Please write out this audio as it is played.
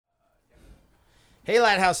Hey,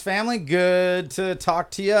 Lighthouse family. Good to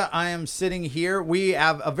talk to you. I am sitting here. We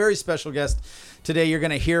have a very special guest today. You're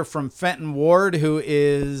going to hear from Fenton Ward, who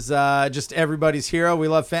is just everybody's hero. We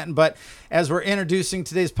love Fenton. But as we're introducing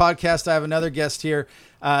today's podcast, I have another guest here.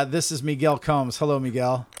 This is Miguel Combs. Hello,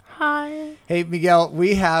 Miguel. Hi. Hey, Miguel,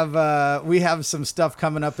 we have some stuff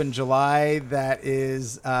coming up in July that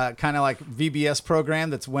is kind of like VBS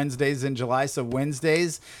program that's Wednesdays in July. So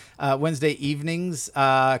Wednesday evenings,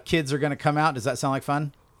 kids are going to come out. Does that sound like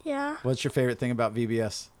fun? Yeah. What's your favorite thing about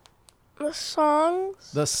VBS? The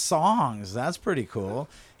songs. The songs. That's pretty cool.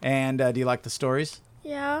 And do you like the stories?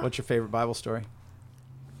 Yeah. What's your favorite Bible story?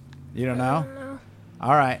 You don't know? I don't know.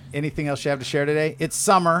 All right. Anything else you have to share today? It's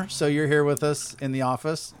summer, so you're here with us in the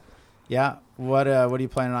office. Yeah. What are you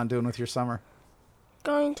planning on doing with your summer?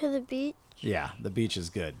 Going to the beach. Yeah, the beach is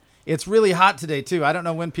good. It's really hot today, too. I don't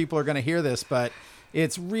know when people are going to hear this, but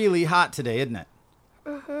it's really hot today, isn't it?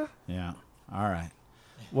 Mm-hmm. Yeah. All right.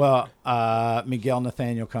 Well, Miguel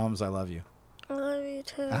Nathaniel Combs, I love you. I love you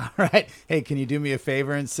too. All right. Hey, can you do me a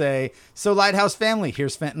favor and say, so Lighthouse family,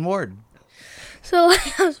 here's Fenton Ward. So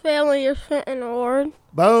Lighthouse family is Fenton Ward.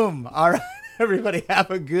 Boom. All right. Everybody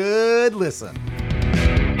have a good listen.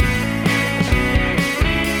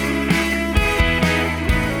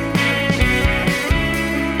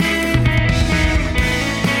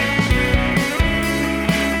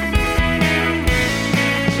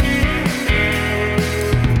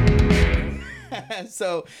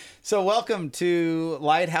 So welcome to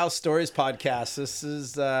Lighthouse Stories Podcast. This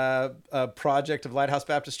is a project of Lighthouse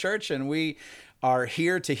Baptist Church, and we are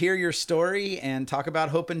here to hear your story and talk about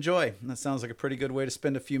hope and joy. That sounds like a pretty good way to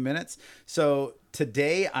spend a few minutes. So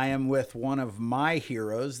today I am with one of my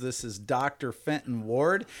heroes. This is Dr. Fenton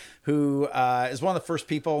Ward, who is one of the first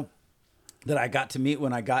people that I got to meet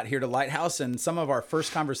when I got here to Lighthouse, and some of our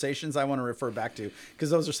first conversations I want to refer back to because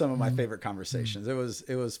those are some of my favorite conversations. It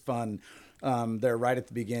was fun. They're right at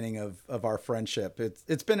the beginning of our friendship.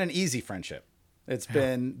 It's been an easy friendship. It's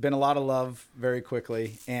been a lot of love very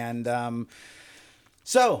quickly. And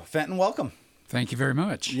so Fenton, welcome. Thank you very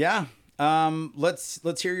much. Yeah.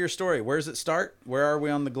 Let's hear your story. Where does it start? Where are we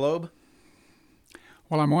on the globe?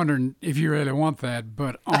 Well, I'm wondering if you really want that,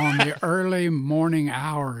 but on the early morning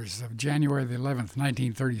hours of January the 11th,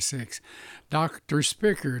 1936, Dr.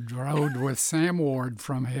 Spickard rode with Sam Ward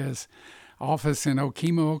from his office in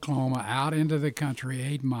Okemah, Oklahoma, out into the country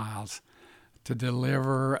 8 miles to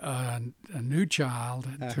deliver a new child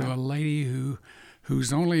to a lady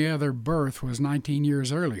whose only other birth was 19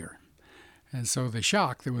 years earlier. And so the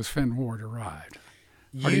shock that was Fenton Ward arrived.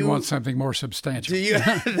 Or do you want something more substantial? Do you?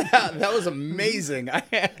 That was amazing.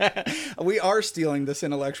 We are stealing this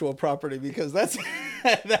intellectual property because that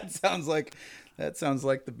sounds like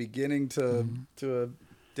the beginning to a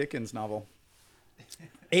Dickens novel.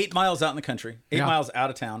 8 miles out in the country, 8 miles out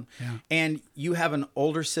of town. Yeah. And you have an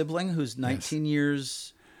older sibling who's 19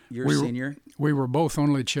 years your senior? We were both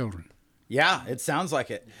only children. Yeah, it sounds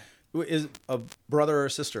like it. Is a brother or a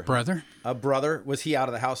sister? Brother. A brother. Was he out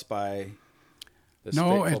of the house by this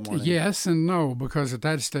fateful morning? Yes and no, because at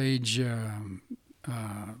that stage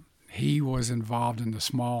he was involved in the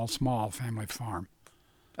small family farm.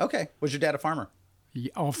 Okay. Was your dad a farmer?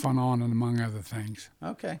 Off and on and among other things.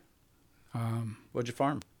 Okay. What'd you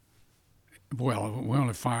farm? Well,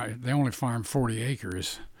 they only farmed 40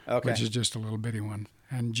 acres, which is just a little bitty one.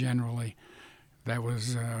 And generally, that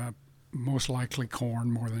was most likely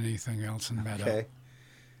corn more than anything else in meadow.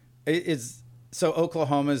 Okay. So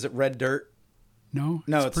Oklahoma, is it red dirt? No,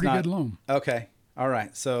 it's pretty not. good loam. Okay. All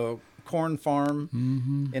right. So corn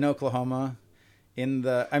farm in Oklahoma.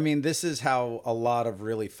 This is how a lot of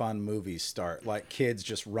really fun movies start, like kids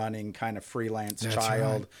just running, kind of freelance That's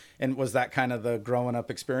child. right. And was that kind of the growing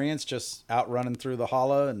up experience, just out running through the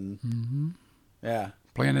hollow and yeah.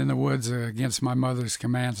 Playing in the woods against my mother's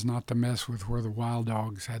commands not to mess with where the wild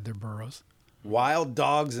dogs had their burrows. Wild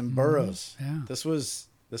dogs and burrows. Yeah. This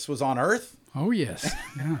was on Earth? Oh, yes.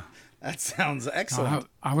 Yeah. That sounds excellent.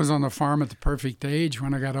 I was on the farm at the perfect age.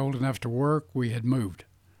 When I got old enough to work, we had moved.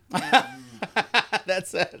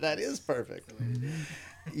 That is perfect.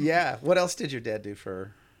 Yeah. What else did your dad do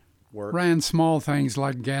for work? Ran small things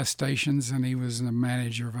like gas stations, and he was the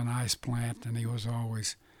manager of an ice plant, and he was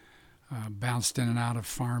always bounced in and out of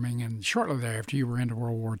farming. And shortly thereafter, you were into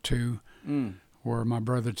World War II, where my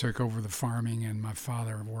brother took over the farming, and my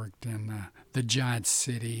father worked in the giant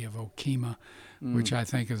city of Okemah, which I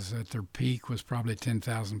think is at their peak was probably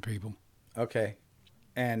 10,000 people. Okay.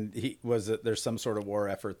 And there's some sort of war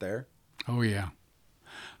effort there? Oh, yeah.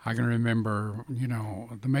 I can remember,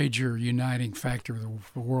 the major uniting factor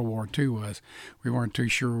of World War II was we weren't too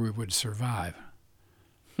sure we would survive.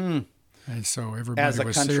 And so everybody As a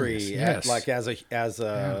was country, serious. Yes. like as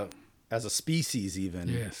a species, even.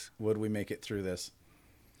 Yes. Would we make it through this?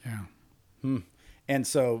 Yeah. And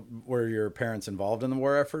so, were your parents involved in the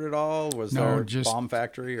war effort at all? Was No, there a just- bomb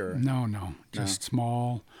factory or? No. Just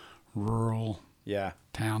small, rural Yeah.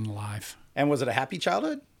 town life. And was it a happy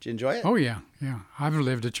childhood? Did you enjoy it? Oh, yeah. I've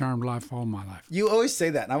lived a charmed life all my life. You always say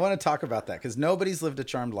that, and I want to talk about that because nobody's lived a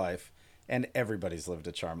charmed life, and everybody's lived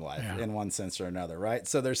a charmed life Yeah. in one sense or another, right?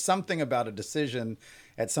 So there's something about a decision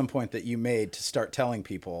at some point that you made to start telling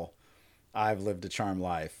people, "I've lived a charmed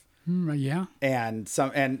life," Yeah. and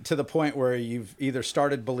to the point where you've either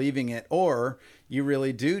started believing it or you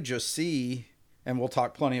really do just see. And we'll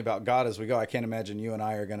talk plenty about God as we go. I can't imagine you and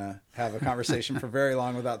I are going to have a conversation for very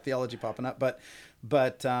long without theology popping up. But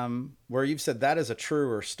where you've said that is a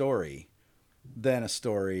truer story than a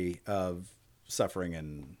story of suffering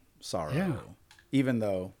and sorrow, Yeah. even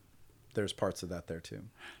though there's parts of that there too.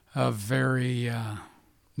 A very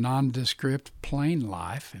nondescript, plain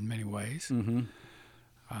life in many ways.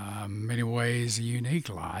 Many ways a unique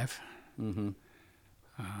life.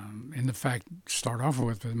 In the fact, start off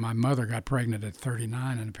with, my mother got pregnant at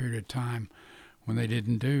 39 in a period of time when they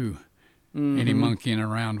didn't do any monkeying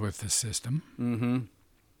around with the system.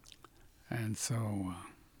 And so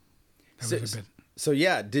that was a bit. So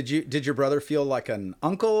yeah, did your brother feel like an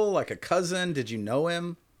uncle, like a cousin? Did you know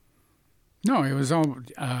him? No, it was all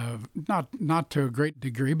not to a great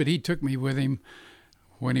degree, but he took me with him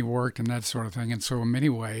when he worked and that sort of thing. And so in many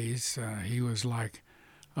ways, he was like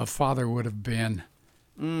a father would have been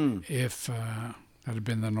if that had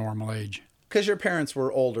been the normal age. Because your parents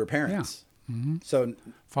were older parents. Yeah. So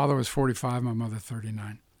father was 45, my mother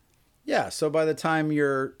 39. Yeah, so by the time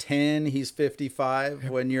you're 10, he's 55.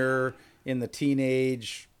 Yep. When you're in the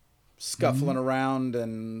teenage scuffling around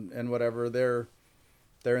and whatever, they're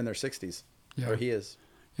in their 60s. Yeah. Or he is.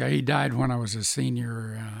 Yeah, he died when I was a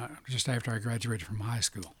senior, just after I graduated from high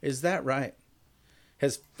school. Is that right?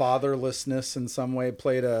 Has fatherlessness in some way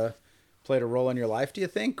played a role in your life, do you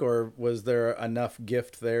think? Or was there enough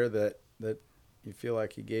gift there that you feel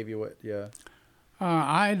like he gave you what you...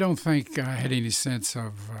 I don't think I had any sense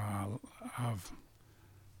of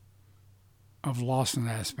loss in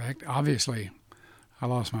that aspect. Obviously, I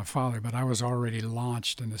lost my father, but I was already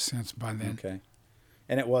launched in a sense by then. Okay.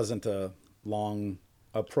 And it wasn't a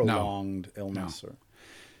prolonged illness? No. Or...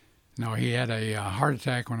 No, he had a heart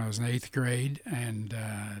attack when I was in 8th grade and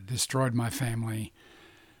destroyed my family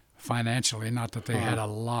financially. Not that they had a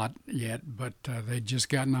lot yet, but they'd just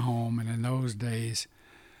gotten a home, and in those days,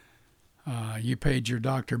 you paid your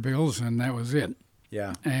doctor bills, and that was it.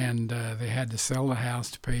 Yeah. And they had to sell the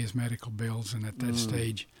house to pay his medical bills, and at that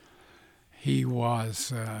stage, he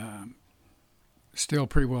was still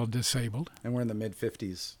pretty well disabled. And we're in the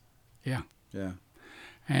mid-50s. Yeah. Yeah.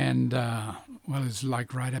 And, well, it's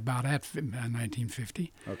like right about at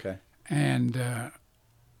 1950. Okay. And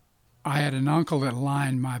I had an uncle that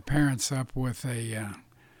lined my parents up with a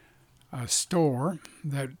store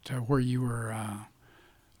that where you were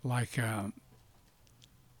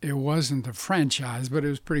it wasn't a franchise, but it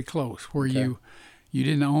was pretty close, where you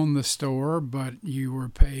didn't own the store, but you were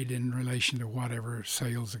paid in relation to whatever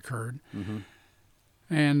sales occurred.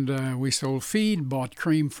 And we sold feed, bought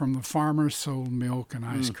cream from the farmers, sold milk and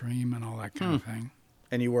ice cream and all that kind of thing.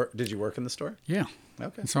 And did you work in the store? Yeah.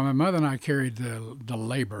 Okay. And so my mother and I carried the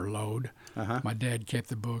labor load. Uh-huh. My dad kept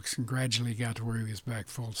the books and gradually got to where he was back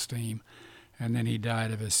full steam. And then he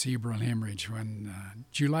died of a cerebral hemorrhage when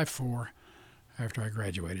July 4, after I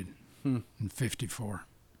graduated in 54.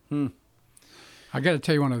 I got to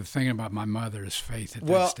tell you one other thing about my mother's faith at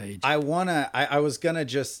that stage. I was going to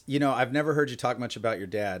just, I've never heard you talk much about your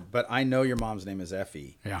dad, but I know your mom's name is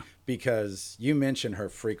Effie. Yeah. Because you mention her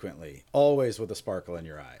frequently, always with a sparkle in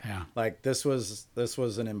your eye. Yeah. Like this was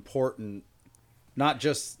an important, not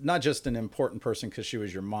just an important person because she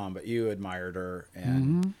was your mom, but you admired her.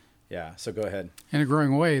 And yeah, so go ahead. In a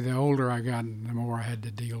growing way, the older I got, the more I had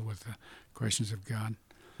to deal with the questions of God.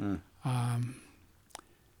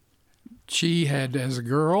 She had, as a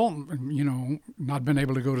girl, not been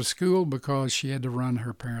able to go to school because she had to run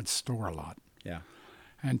her parents' store a lot. Yeah.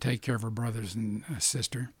 And take care of her brothers and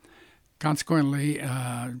sister. Consequently,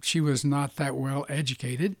 she was not that well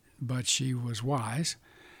educated, but she was wise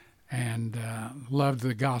and loved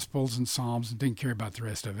the Gospels and Psalms and didn't care about the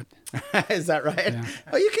rest of it. Is that right? Yeah.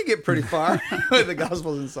 Oh, you could get pretty far with the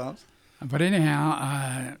Gospels and Psalms. But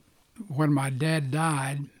anyhow, when my dad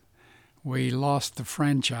died, we lost the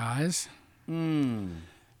franchise.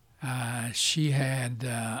 She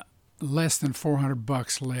had less than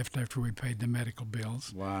 $400 left after we paid the medical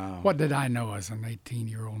bills. Wow. What did I know as an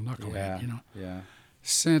 18-year-old knucklehead, Yeah.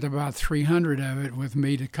 sent about 300 of it with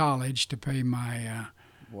me to college to pay my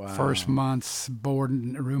first month's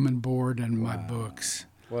room and board, and my books,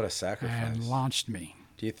 What a sacrifice. and launched me.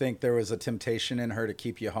 Do you think there was a temptation in her to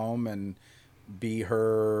keep you home and be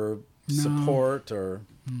her support, or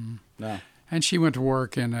no? And she went to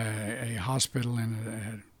work in a hospital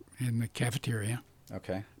in the cafeteria.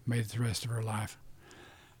 Okay. Made it the rest of her life.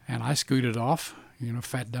 And I scooted off,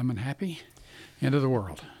 fat, dumb, and happy, into the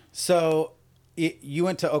world. So you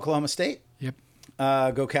went to Oklahoma State? Yep.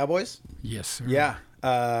 Go Cowboys? Yes, sir. Yeah.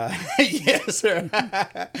 Yes, sir.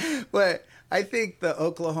 But I think the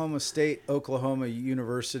Oklahoma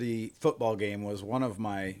University football game was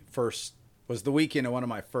was the weekend of one of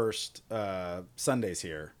my first Sundays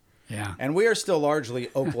here. Yeah. And we are still largely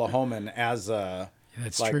Oklahoman as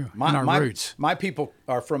That's like true. My, In our my, roots. my people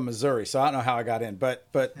are from Missouri, so I don't know how I got in, but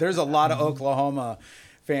there's a lot of Oklahoma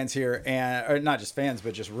fans here, or not just fans,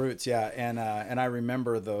 but just roots, yeah. And I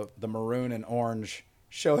remember the maroon and orange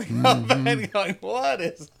showing up and going, what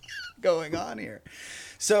is going on here?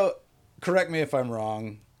 So, correct me if I'm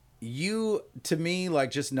wrong. You, to me,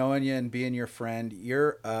 like just knowing you and being your friend,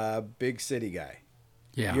 you're a big city guy.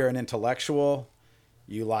 Yeah. You're an intellectual.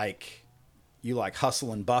 You like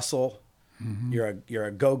hustle and bustle. You're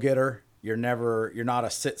a go-getter. You're not a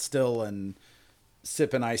sit still and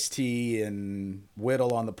sipping iced tea and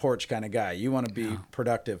whittle on the porch kind of guy. You want to be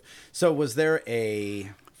productive. So was there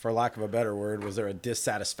for lack of a better word, was there a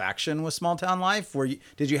dissatisfaction with small town life?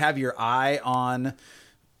 Did you have your eye on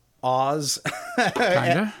Oz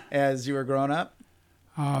Kinda. as you were growing up?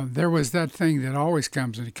 There was that thing that always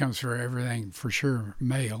comes, and it comes for everything, for sure,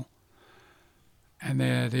 male. And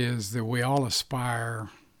that is that we all aspire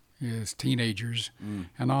as teenagers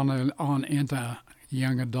and on into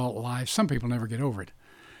young adult life. Some people never get over it.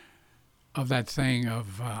 Of that thing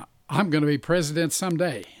of, I'm going to be president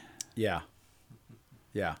someday. Yeah.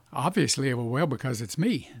 Yeah. Obviously, it will, because it's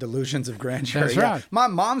me. Delusions of grandeur. That's Yeah. right. My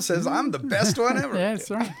mom says I'm the best one ever. Yeah,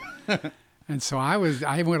 that's right. And so I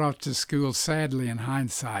went off to school, sadly, in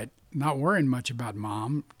hindsight, not worrying much about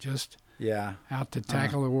mom, just Yeah. out to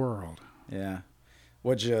tackle the world. Yeah.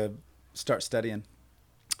 What'd you start studying?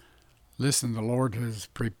 Listen, the Lord has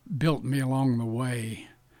built me along the way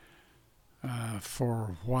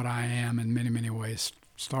for what I am in many, many ways.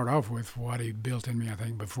 Start off with what He built in me, I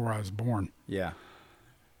think, before I was born. Yeah.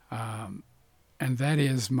 And that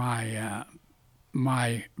is my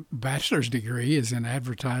bachelor's degree is in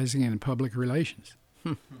advertising and public relations.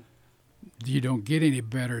 You don't get any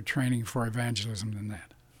better training for evangelism than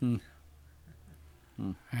that.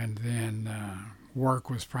 And then work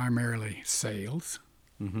was primarily sales.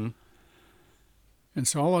 And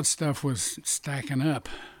so all that stuff was stacking up,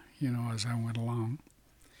 as I went along.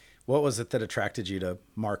 What was it that attracted you to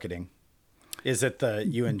marketing? Is it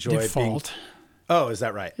you enjoyed Default. Oh, is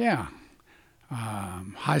that right? Yeah.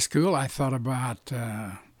 High school, I thought about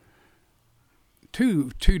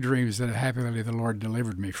two dreams that happily the Lord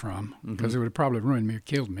delivered me from, because it would have probably ruined me or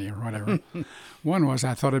killed me or whatever. One was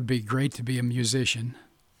I thought it'd be great to be a musician.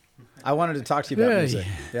 I wanted to talk to you about Hey. music.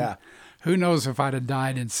 Yeah. Who knows if I'd have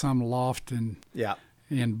died in some loft in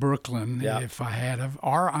Brooklyn if I had have,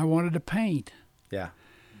 or I wanted to paint. Yeah.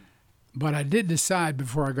 But I did decide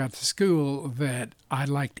before I got to school that I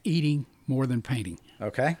liked eating more than painting.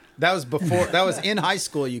 Okay. That was in high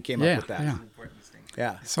school you came up with that. Yeah.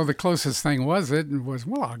 Yeah. So the closest thing was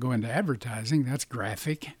I'll go into advertising. That's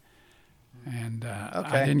graphic. And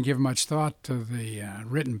I didn't give much thought to the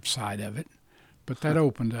written side of it. But that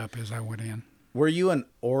opened up as I went in. Were you an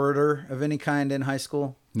orator of any kind in high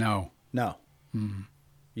school? No. No.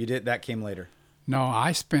 You did. That came later. No,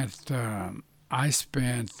 I spent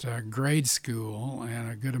grade school and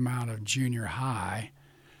a good amount of junior high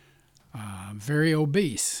very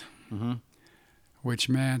obese, which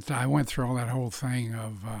meant I went through all that whole thing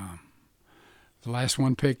of the last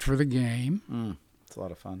one picked for the game. It's a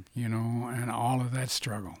lot of fun. And all of that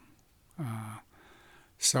struggle.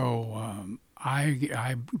 So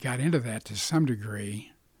I got into that to some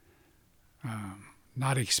degree,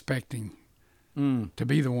 not expecting to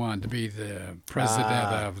be the one to be the president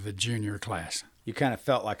of the junior class. You kind of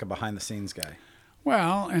felt like a behind-the-scenes guy.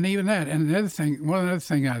 Well, and even that, and one other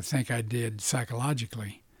thing I think I did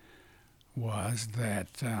psychologically was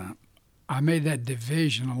that I made that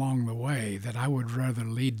division along the way that I would rather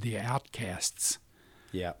lead the outcasts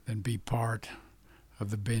than be part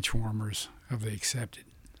of the bench warmers of the accepted.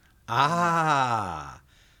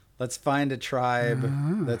 Let's find a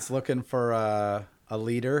tribe that's looking for a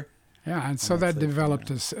leader. Yeah, and so that developed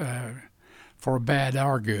us, for bad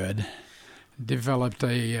or good, developed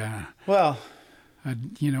a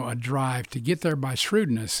a drive to get there by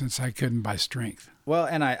shrewdness since I couldn't by strength. Well,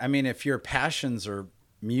 and I mean, if your passions are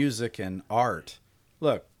music and art,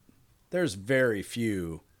 look, there's very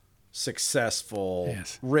few successful,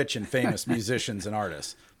 Yes. rich and famous musicians and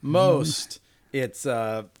artists. Most, it's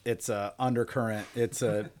a undercurrent. It's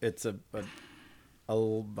a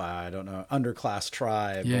I don't know, underclass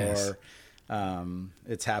tribe, Yes. or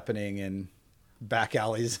it's happening in back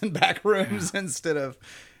alleys and back rooms instead of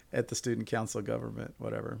at the student council government,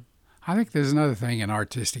 whatever. I think there's another thing in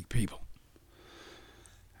artistic people.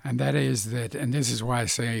 And that is that, and this is why I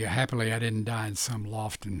say happily I didn't die in some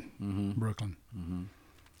loft in Brooklyn.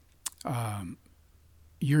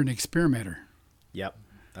 You're an experimenter, Yep,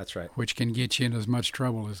 that's right. which can get you in as much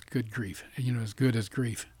trouble as good grief, as good as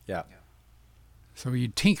grief. Yeah. So you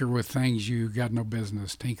tinker with things you got no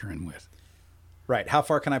business tinkering with. Right. How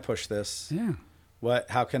far can I push this? Yeah.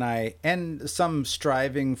 How can I, and some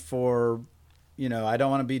striving for, I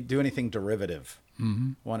don't want to do anything derivative.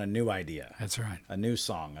 Mm-hmm. Want a new idea, That's right. a new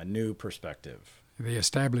song, a new perspective. The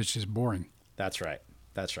established is boring. That's right.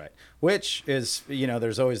 That's right. Which is,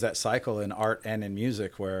 there's always that cycle in art and in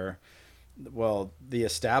music where, well, the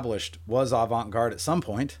established was avant-garde at some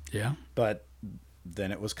point, Yeah. but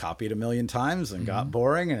then it was copied a million times and got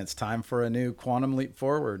boring, and it's time for a new quantum leap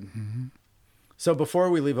forward. Mm-hmm. So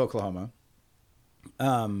before we leave Oklahoma,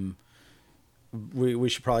 we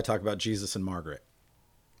should probably talk about Jesus and Margaret.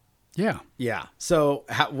 Yeah. Yeah. So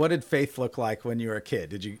what did faith look like when you were a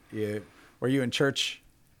kid? Were you in church?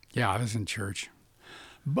 Yeah, I was in church.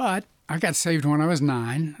 But I got saved when I was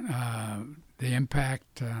 9. The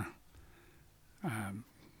impact,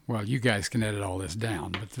 well, you guys can edit all this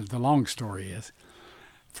down, but the long story is,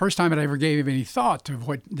 first time I ever gave any thought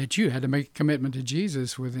to that you had to make a commitment to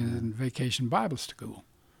Jesus within Vacation Bible School.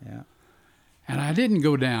 Yeah. And I didn't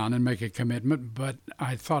go down and make a commitment, but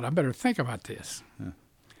I thought I better think about this. Huh.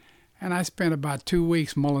 And I spent about 2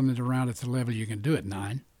 weeks mulling it around at the level you can do at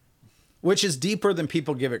 9. Which is deeper than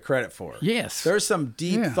people give it credit for. Yes. There's some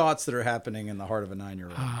deep Yeah. thoughts that are happening in the heart of a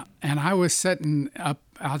 9-year-old. And I was sitting up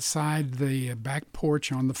outside the back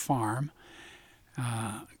porch on the farm,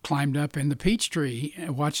 climbed up in the peach tree,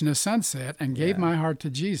 watching the sunset, and gave my heart to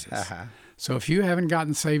Jesus. Uh-huh. So if you haven't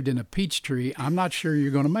gotten saved in a peach tree, I'm not sure you're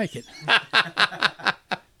going to make it.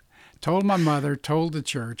 Told my mother, told the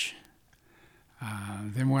church.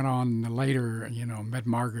 Then went on later, met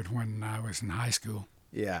Margaret when I was in high school.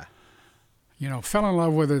 Yeah. Fell in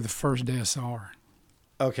love with her the first day I saw her.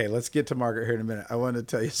 Okay, let's get to Margaret here in a minute. I want to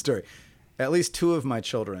tell you a story. At least 2 of my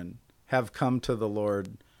children have come to the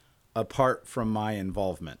Lord apart from my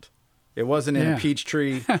involvement. It wasn't in a peach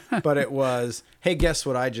tree, but it was, hey, guess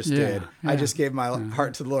what I just did? I just gave my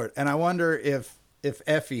heart to the Lord. And I wonder if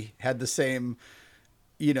Effie had the same,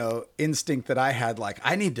 instinct that I had, like,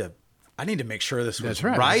 I need to make sure this was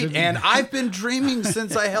That's right. And I've been dreaming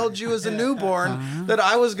since I held you as a newborn that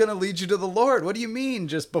I was going to lead you to the Lord. What do you mean?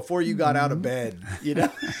 Just before you got out of bed,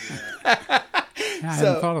 I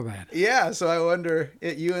hadn't thought of that. Yeah. So I wonder,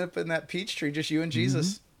 you up in that peach tree, just you and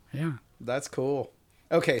Jesus. Yeah. That's cool.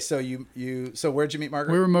 Okay. So so where'd you meet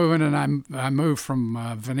Margaret? We were moving, and I moved from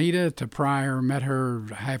Veneta to Pryor, met her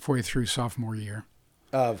halfway through sophomore year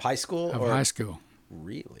Of high school? of high school.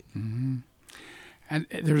 Really? And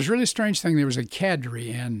there was a really strange thing. There was a cadre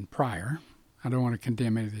in Pryor, I don't want to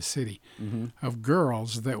condemn any of the city, of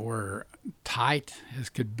girls that were tight as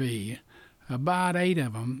could be, about 8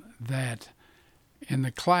 of them that in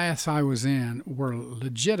the class I was in were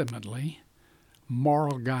legitimately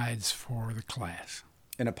moral guides for the class.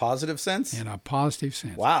 In a positive sense? In a positive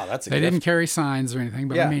sense. Wow, that's a They gift. didn't carry signs or anything,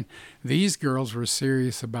 but Yeah. I mean, these girls were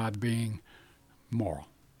serious about being moral.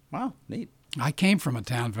 Wow, neat. I came from a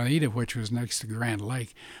town, Veneta, which was next to Grand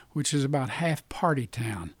Lake, which is about half party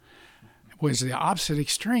town. It was the opposite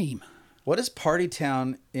extreme. What is Party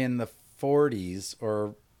Town in the 40s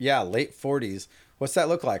or late 40s? What's that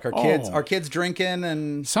look like? Are kids drinking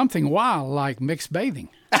and Something wild like mixed bathing.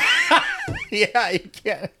 yeah, you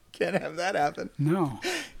can't have that happen. No.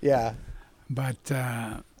 Yeah. But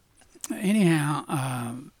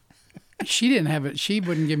anyhow, she didn't have it. She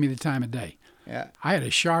wouldn't give me the time of day. Yeah. I had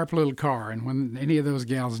a sharp little car, and when any of those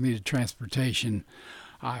gals needed transportation,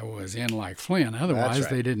 I was in like Flynn. Otherwise, right.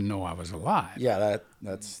 they didn't know I was alive. Yeah,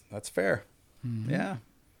 that's fair. Yeah.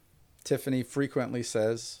 Tiffany frequently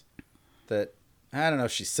says that, I don't know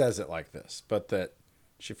if she says it like this, but that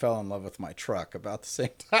she fell in love with my truck about the same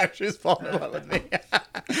time she was falling in love with me.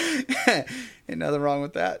 Ain't nothing wrong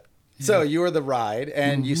with that. Yeah. So you were the ride,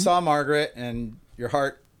 and you saw Margaret, and your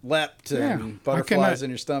heart leapt and butterflies in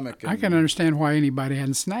your stomach. I can understand why anybody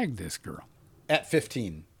hadn't snagged this girl. At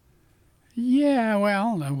 15. Yeah,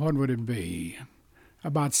 well, what would it be?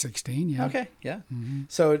 About 16, yeah. Okay, yeah.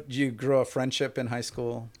 So did you grow a friendship in high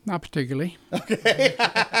school? Not particularly.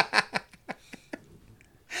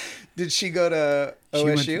 Did she go to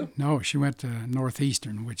OSU? She went to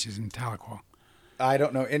Northeastern, which is in Tahlequah. I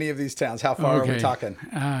don't know any of these towns. How far are we talking?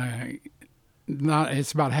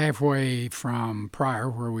 It's about halfway from Pryor,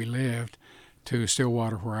 where we lived, to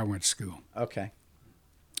Stillwater, where I went to school. Okay.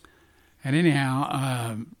 And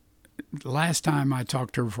anyhow, last time I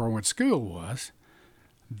talked to her before I went to school was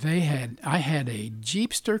I had a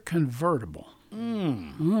Jeepster convertible.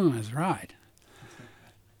 That's right.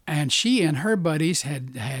 And she and her buddies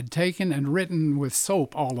had taken and written with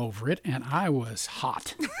soap all over it, and I was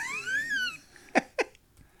hot.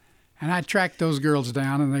 And I tracked those girls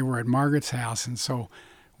down, and they were at Margaret's house. And so,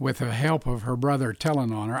 with the help of her brother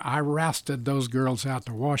telling on her, I rousted those girls out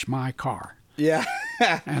to wash my car. Yeah.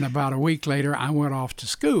 And about a week later, I went off to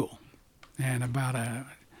school. And about a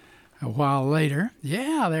while later,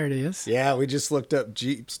 there it is. Yeah, we just looked up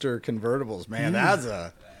Jeepster convertibles. Man, that's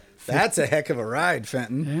a heck of a ride,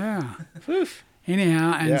 Fenton. Yeah.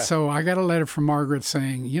 Anyhow, and so I got a letter from Margaret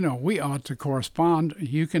saying, we ought to correspond.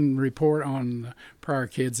 You can report on the Pryor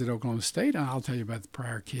kids at Oklahoma State, and I'll tell you about the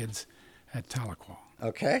Pryor kids at Tahlequah.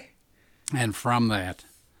 Okay. And from that,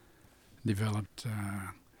 developed.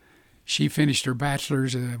 She finished her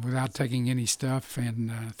bachelor's without taking any stuff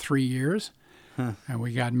in 3 years. And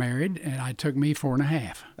we got married, and I took me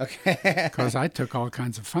 4.5. Okay. Because I took all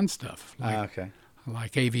kinds of fun stuff,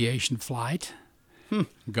 like aviation flight,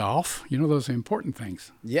 golf. Those are important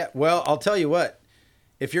things. Yeah, well, I'll tell you what.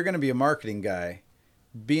 If you're going to be a marketing guy,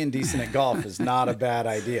 being decent at golf is not a bad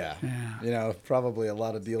idea. Yeah. Probably a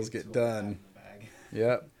lot of deals get done.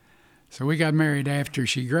 Yep. So we got married after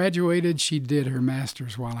she graduated. She did her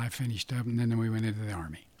master's while I finished up, and then we went into the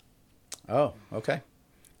Army. Oh, okay.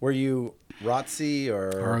 Were you ROTC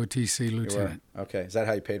or ROTC lieutenant? Okay. Is that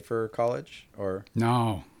how you paid for college, or?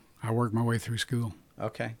 No, I worked my way through school.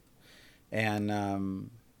 Okay. And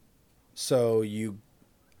so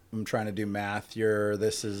I'm trying to do math.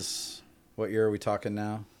 What year are we talking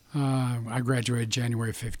now? I graduated January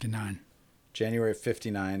of 59. January of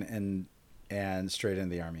 59 and straight into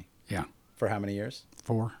the Army. Yeah. For how many years?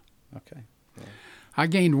 4. Okay. Cool. I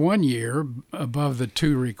gained 1 year above the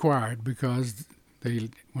 2 required because they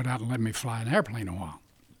went out and let me fly an airplane a while.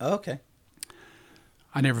 Okay.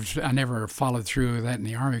 I never followed through with that in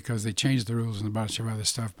the Army because they changed the rules and a bunch of other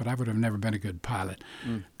stuff, but I would have never been a good pilot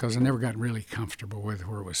because I never got really comfortable with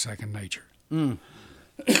where it was second nature.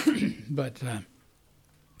 But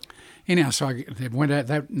anyhow, so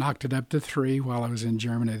that knocked it up to 3. While I was in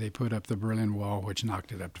Germany, they put up the Berlin Wall, which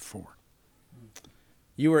knocked it up to 4.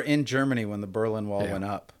 You were in Germany when the Berlin Wall went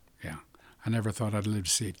up. Yeah. I never thought I'd live to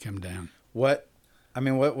see it come down.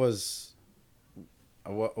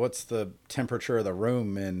 What's the temperature of the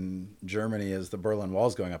room in Germany as the Berlin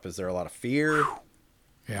Wall's going up? Is there a lot of fear?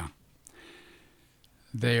 Yeah.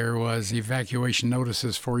 There was evacuation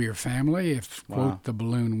notices for your family if, quote, the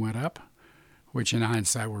balloon went up, which in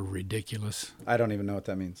hindsight were ridiculous. I don't even know what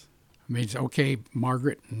that means. It means, okay,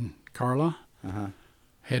 Margaret and Carla,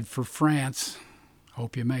 head for France.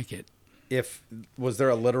 Hope you make it. Was there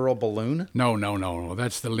a literal balloon? No.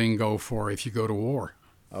 That's the lingo for if you go to war.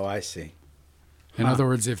 Oh, I see. In other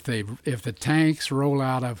words, if the tanks roll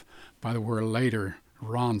out of, by the word later,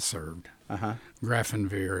 Ron served,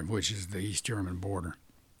 Grafenwehr, which is the East German border.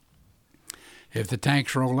 If the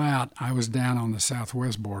tanks roll out, I was down on the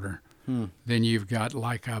southwest border, then you've got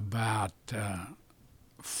like about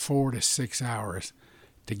 4 to 6 hours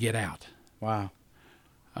to get out. Wow.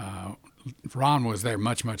 Ron was there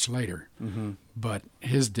much, much later, but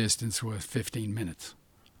his distance was 15 minutes.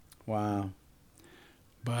 Wow.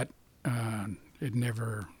 But it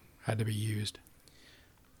never had to be used.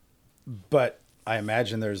 But I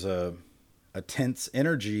imagine there's a tense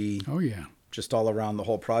energy. Oh, yeah. Just all around the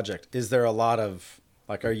whole project. Is there a lot of,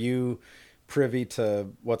 are you privy to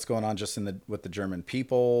what's going on just with the German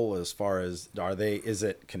people as far as, is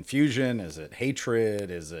it confusion? Is it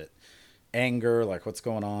hatred? Is it anger? What's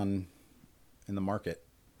going on in the market?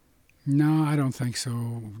 No, I don't think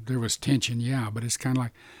so. There was tension, yeah, but it's kind of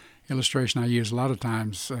like illustration I use a lot of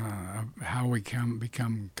times, how we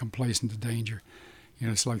become complacent to danger.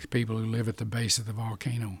 It's like the people who live at the base of the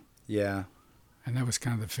volcano. Yeah. And that was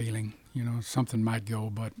kind of the feeling. Something might go,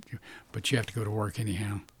 but you have to go to work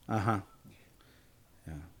anyhow. Yeah.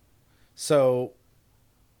 So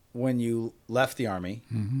when you left the Army,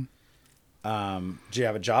 do you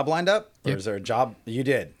have a job lined up? Or is there a job? You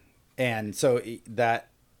did. And so that,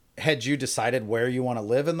 had you decided where you want to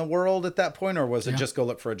live in the world at that point, or was it just go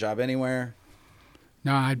look for a job anywhere?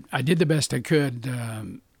 No, I did the best I could.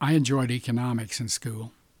 I enjoyed economics in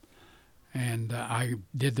school, and I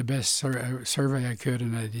did the best survey I could,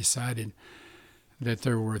 and I decided that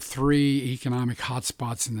there were 3 economic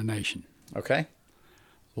hotspots in the nation: Okay.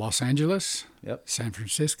 Los Angeles, Yep. San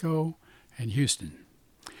Francisco, and Houston.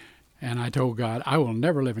 And I told God, I will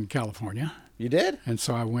never live in California. You did? And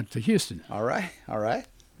so I went to Houston, All right. All right.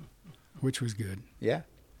 which was good. Yeah.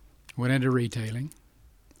 Went into retailing.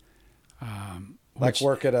 Like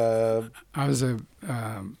work at a. I was a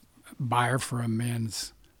buyer for a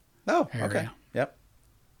men's, Oh, okay. area. Yep.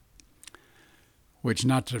 which,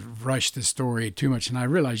 not to rush the story too much, and I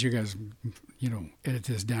realize you guys, edit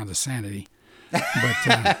this down to sanity.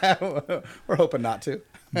 But We're hoping not to.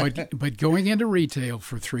 but going into retail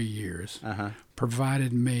for 3 years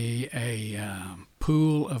provided me a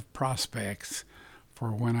pool of prospects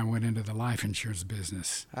for when I went into the life insurance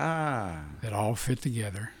business Ah. that all fit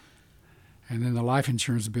together. And then the life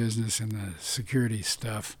insurance business and the security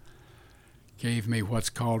stuff gave me what's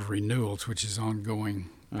called renewals, which is ongoing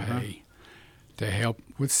pay, to help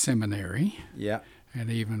with seminary Yeah. and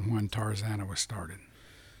even when Tarzana was started.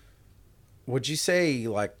 Would you say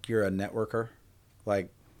like you're a networker? Like,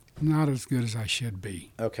 Not as good as I should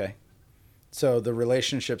be. okay. So the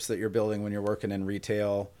relationships that you're building when you're working in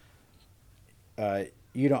retail,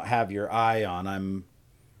 you don't have your eye on.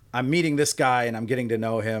 I'm meeting this guy and I'm getting to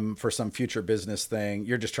know him for some future business thing.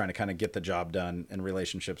 You're just trying to kind of get the job done, and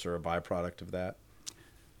relationships are a byproduct of that.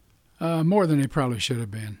 More than it probably should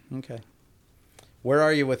have been. Okay. Where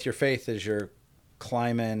are you with your faith as you're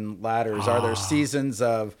climbing ladders? Are there seasons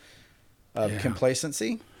of Yeah.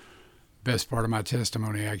 complacency? Best part of my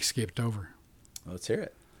testimony I skipped over. Let's hear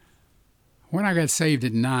it. When I got saved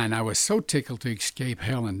at 9, I was so tickled to escape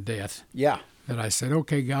hell and death Yeah. that I said,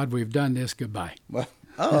 okay, God, we've done this. Goodbye. Well,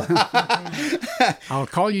 I'll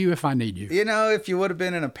call you if I need you. if you would have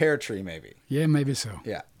been in a pear tree, maybe. Yeah, maybe so.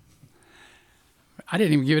 Yeah. I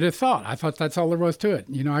didn't even give it a thought. I thought that's all there was to it.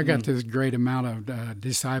 I got this great amount of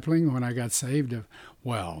discipling when I got saved.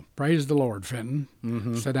 Well, praise the Lord, Fenton.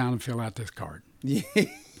 Sit down and fill out this card.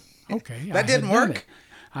 Okay. That didn't work.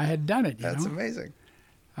 I had done it. That's amazing.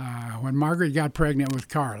 When Margaret got pregnant with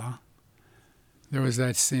Carla, there was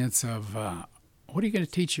that sense of, what are you going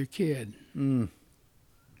to teach your kid?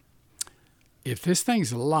 If this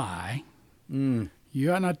thing's a lie,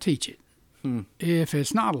 you ought not teach it. If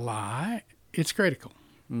it's not a lie, it's critical.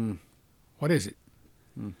 What is it?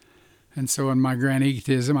 And so in my grand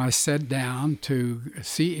egotism, I sat down to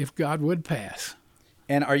see if God would pass.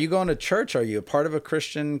 And are you going to church? Are you a part of a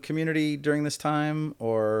Christian community during this time,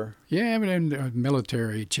 or? Yeah, but in a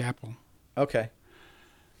military chapel. Okay.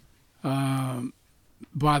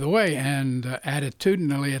 By the way, and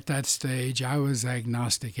attitudinally at that stage, I was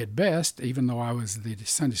agnostic at best, even though I was the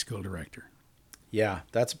Sunday school director. Yeah,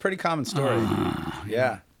 that's a pretty common story.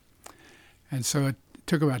 Yeah. And so it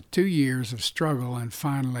took about 2 years of struggle, and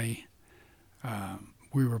finally,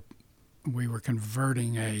 we were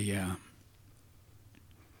converting a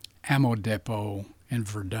ammo depot in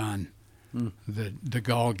Verdun that de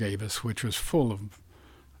Gaulle gave us, which was full of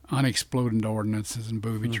unexploded ordnances and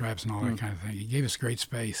booby traps and all that kind of thing. He gave us great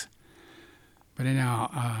space. But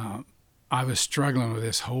anyhow, I was struggling with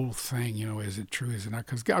this whole thing, is it true, is it not?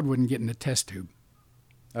 Because God wouldn't get in the test tube.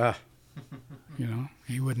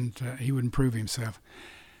 He wouldn't prove himself.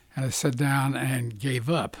 And I sat down and gave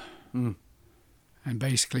up and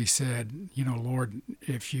basically said, Lord,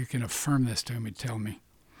 if you can affirm this to me, tell me.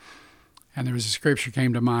 And there was a scripture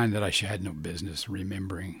came to mind that I had no business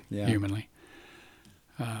remembering humanly.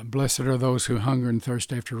 Blessed are those who hunger and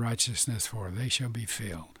thirst after righteousness, for they shall be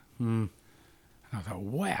filled. And I thought,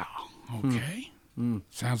 wow, okay.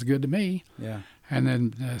 Sounds good to me. Yeah. And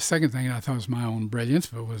then the second thing I thought was my own brilliance,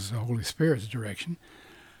 but was the Holy Spirit's direction.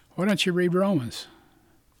 Why don't you read Romans?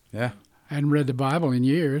 Yeah. I hadn't read the Bible in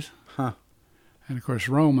years. Huh. And, of course,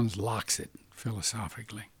 Romans locks it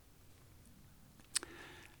philosophically.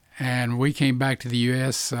 And we came back to the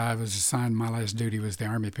U.S. I was assigned, my last duty was the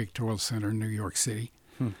Army Pictorial Center in New York City.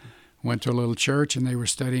 Went to a little church, and they were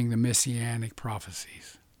studying the Messianic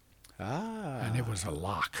prophecies. And it was a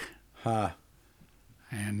lock.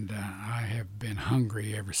 And I have been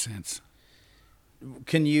hungry ever since.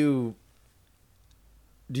 Do you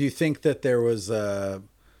think that there was a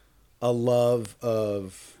love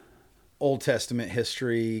of Old Testament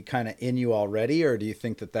history kind of in you already, or do you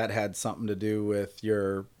think that had something to do with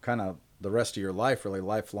your kind of the rest of your life, really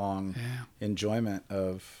lifelong enjoyment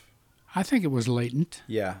of? I think it was latent.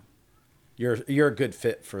 Yeah. You're a good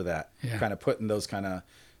fit for that. Yeah. Kind of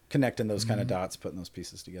connecting those kind of dots, putting those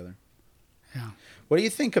pieces together. Yeah. What do you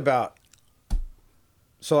think about?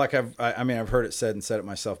 So, like I've heard it said and said it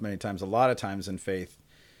myself many times. A lot of times in faith,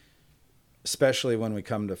 especially when we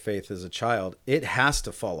come to faith as a child, it has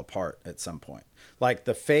to fall apart at some point. Like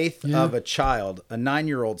the faith of a child, a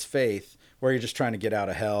 9-year-old's faith, where you're just trying to get out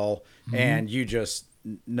of hell and you just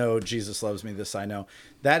know Jesus loves me, this I know.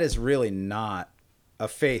 That is really not a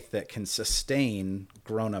faith that can sustain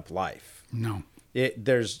grown-up life. No.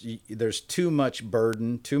 There's too much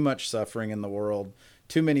burden, too much suffering in the world,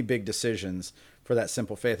 too many big decisions for that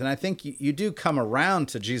simple faith. And I think you do come around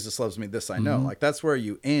to Jesus loves me, this I know. Like that's where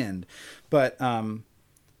you end. But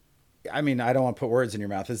I mean, I don't want to put words in your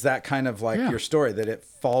mouth. Is that kind of like your story, that it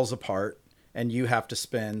falls apart and you have to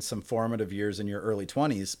spend some formative years in your early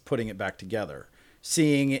 20s putting it back together,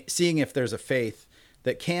 seeing if there's a faith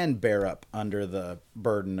that can bear up under the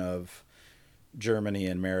burden of Germany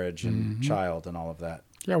and marriage and child and all of that.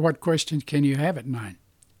 Yeah, what questions can you have at 9?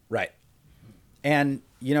 Right. And,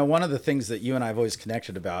 you know, one of the things that you and I have always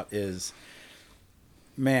connected about is,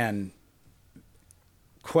 man,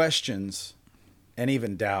 questions and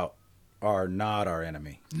even doubt are not our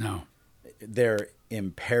enemy. No. They're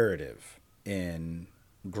imperative in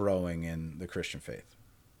growing in the Christian faith.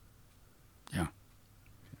 Yeah.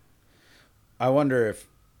 I wonder if,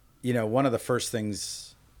 you know, one of the first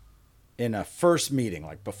things in a first meeting,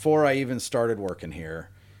 like before I even started working here,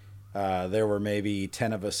 there were maybe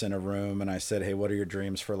 10 of us in a room, and I said, hey, what are your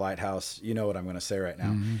dreams for Lighthouse? You know what I'm going to say right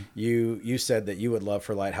now. You said that you would love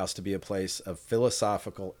for Lighthouse to be a place of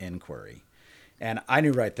philosophical inquiry. And I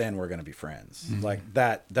knew right then we're going to be friends. Like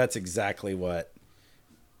that's exactly what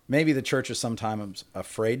maybe the church is sometimes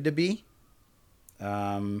afraid to be.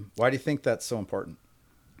 Why do you think that's so important?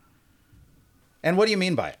 And what do you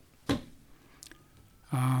mean by it?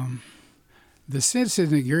 The sense and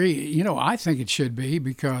degree, you know, I think it should be,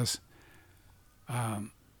 because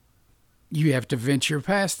you have to venture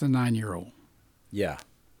past the 9-year-old. Yeah.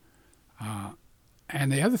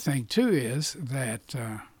 And the other thing, too, is that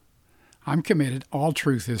I'm committed. All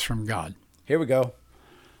truth is from God. Here we go.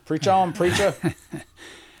 Preach on, preacher.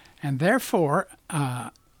 And therefore,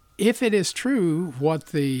 if it is true what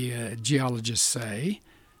the geologists say,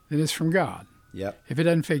 then it's from God. Yep. If it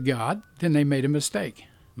doesn't fit God, then they made a mistake.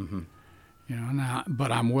 You know, now,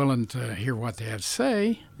 but I'm willing to hear what they have to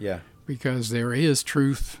say. Yeah. Because there is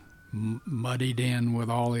truth muddied in with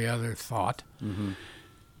all the other thought,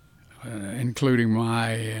 including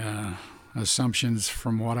my assumptions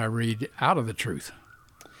from what I read out of the truth.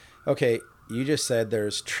 Okay, you just said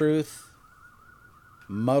there's truth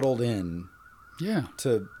muddled in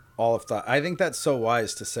to all of thought. I think that's so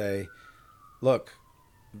wise to say, look,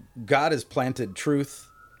 God has planted truth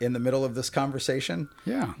in the middle of this conversation.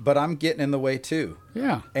 Yeah. But I'm getting in the way too.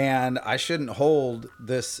 Yeah. And I shouldn't hold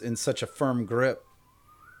this in such a firm grip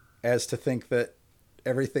as to think that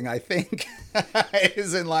everything I think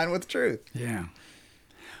is in line with truth. Yeah.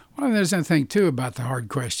 Well, there's another thing too about the hard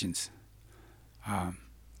questions.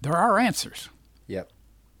 There are answers. Yep.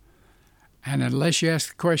 And unless you ask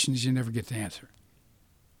the questions, you never get the answer.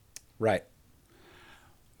 Right.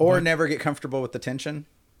 Or never get comfortable with the tension.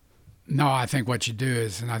 No, I think what you do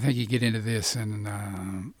is, and I think you get into this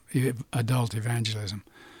in adult evangelism,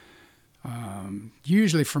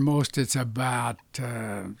 usually for most it's about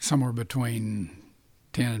somewhere between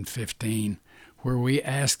 10 and 15, where we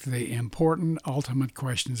ask the important, ultimate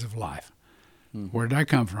questions of life. Where did I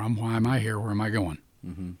come from? Why am I here? Where am I going?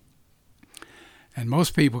 And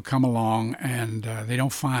most people come along and they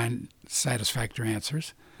don't find satisfactory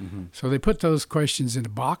answers. So they put those questions in a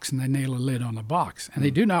box and they nail a lid on the box. And they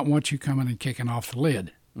do not want you coming and kicking off the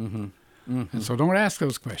lid. And so don't ask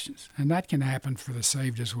those questions. And that can happen for the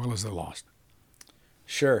saved as well as the lost.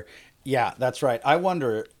 Sure. Yeah, that's right. I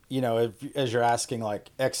wonder, you know, if, as you're asking like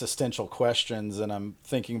existential questions, and I'm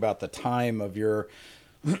thinking about the time of your,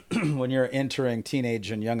 when you're entering teenage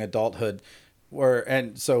and young adulthood,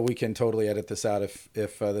 and so we can totally edit this out if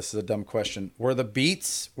this is a dumb question.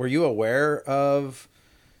 Were you aware of,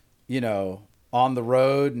 you know, On the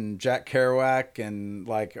Road and Jack Kerouac, and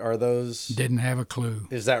like, are those... Didn't have a clue.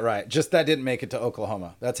 Is that right? Just that didn't make it to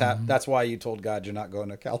Oklahoma. That's why you told God you're not going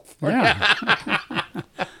to California.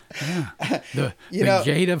 Yeah. The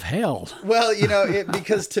gate of hell. Well, you know,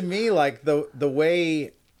 because to me, like the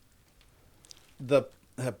way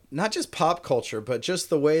not just pop culture, but just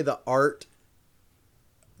the way the art,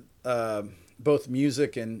 both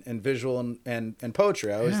music and visual and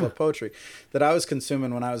poetry. I always love poetry that I was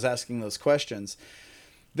consuming when I was asking those questions.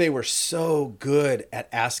 They were so good at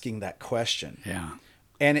asking that question. Yeah.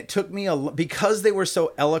 And it took me because they were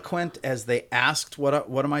so eloquent as they asked, what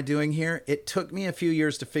am I doing here? It took me a few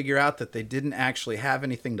years to figure out that they didn't actually have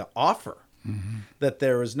anything to offer, that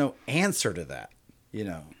there was no answer to that, you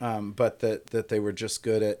know, but that they were just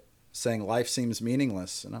good saying life seems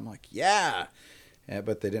meaningless. And I'm like, yeah,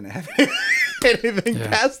 but they didn't have anything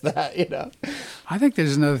past that, you know. I think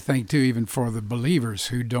there's another thing, too, even for the believers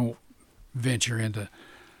who don't venture into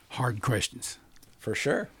hard questions. For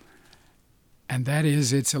sure. And that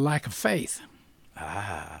is, it's a lack of faith.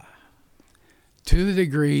 To the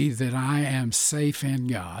degree that I am safe in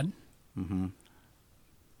God,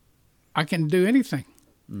 I can do anything.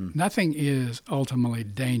 Nothing is ultimately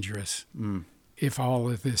dangerous if all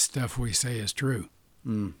of this stuff we say is true.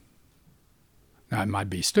 Now, it might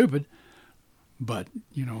be stupid, but,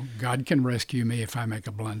 you know, God can rescue me if I make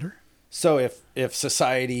a blunder. So if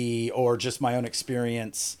society or just my own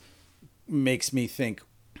experience makes me think,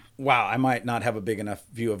 wow, I might not have a big enough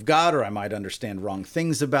view of God, or I might understand wrong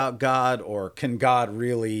things about God, or can God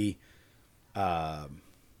really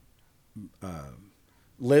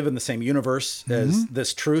live in the same universe as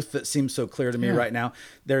this truth that seems so clear to me right now?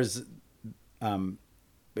 There's,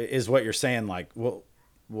 is what you're saying, like, well,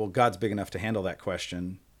 God's big enough to handle that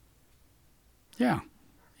question. Yeah.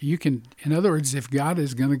 You can, in other words, if God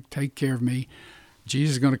is going to take care of me,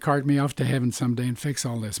 Jesus is going to cart me off to heaven someday and fix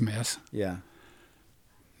all this mess. Yeah.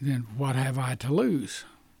 Then what have I to lose?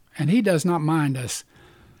 And he does not mind us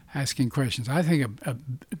asking questions. I think a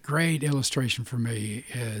great illustration for me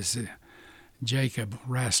is Jacob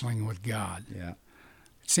wrestling with God. Yeah.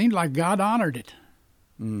 It seemed like God honored it.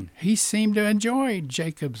 He seemed to enjoy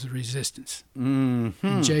Jacob's resistance, and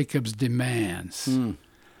Jacob's demands. And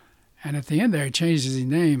at the end there, he changes his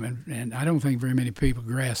name, and I don't think very many people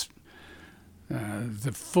grasp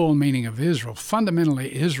the full meaning of Israel.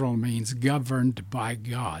 Fundamentally, Israel means governed by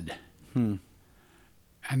God. And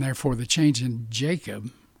therefore, the change in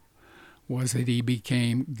Jacob was that he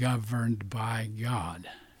became governed by God.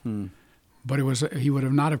 But he would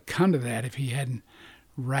have not have come to that if he hadn't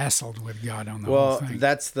wrestled with God on the whole thing. Well,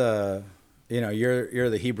 that's the, you know, you're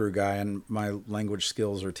the Hebrew guy, and my language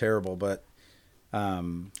skills are terrible, but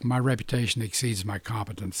my reputation exceeds my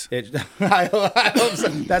competence. I hope so.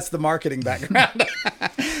 That's the marketing background.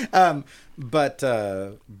 But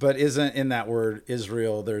isn't in that word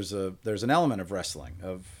Israel? There's an element of wrestling,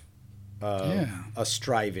 of a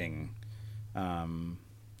striving.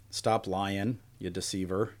 Stop lying, you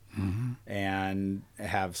deceiver, and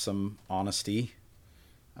have some honesty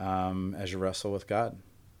as you wrestle with God.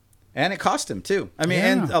 And it cost him too. I mean,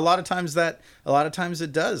 and a lot of times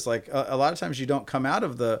it does. Like a lot of times you don't come out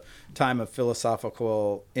of the time of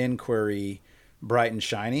philosophical inquiry bright and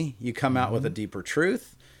shiny. You come out with a deeper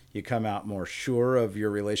truth. You come out more sure of your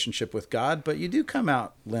relationship with God, but you do come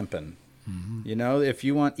out limping. You know, if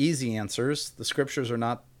you want easy answers, the scriptures are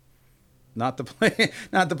not the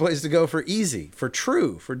place to go for easy, for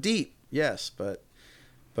true, for deep. Yes, but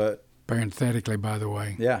parenthetically, by the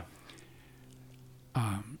way. Yeah.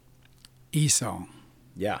 Esau,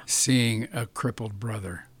 seeing a crippled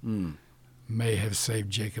brother, may have saved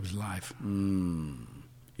Jacob's life. You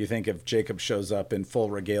think if Jacob shows up in full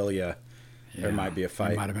regalia, there might be a fight?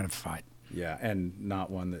 There might have been a fight. Yeah, and not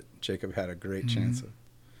one that Jacob had a great chance of.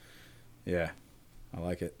 Yeah, I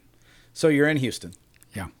like it. So you're in Houston.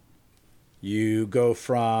 Yeah. You go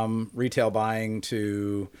from retail buying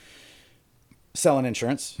to selling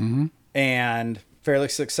insurance, and fairly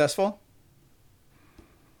successful?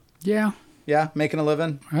 Yeah. Yeah, making a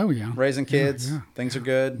living. Oh, yeah. Raising kids. Things are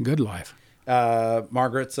good. Good life.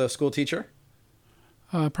 Margaret's a school teacher?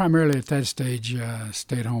 Primarily at that stage,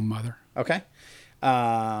 stay-at-home mother. Okay.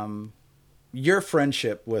 Your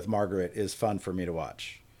friendship with Margaret is fun for me to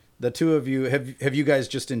watch. The two of you, have you guys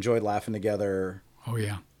just enjoyed laughing together? Oh,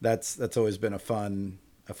 yeah. That's always been a fun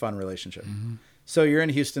relationship. So you're in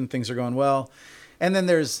Houston, things are going well. And then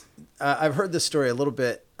there's, I've heard this story a little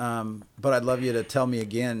bit, but I'd love you to tell me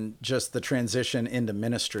again, just the transition into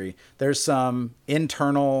ministry. There's some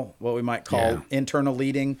internal, what we might call internal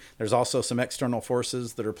leading. There's also some external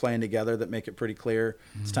forces that are playing together that make it pretty clear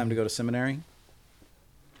it's time to go to seminary.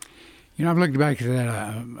 You know, I've looked back at that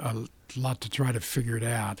a lot to try to figure it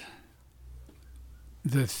out.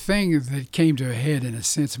 The thing that came to a head in a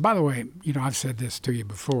sense, by the way, you know, I've said this to you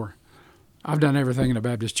before. I've done everything in a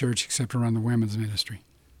Baptist church except to run the women's ministry.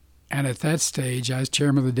 And at that stage, I was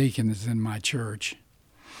chairman of the deacons in my church.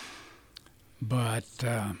 But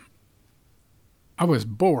I was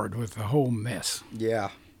bored with the whole mess. Yeah.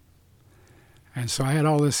 And so I had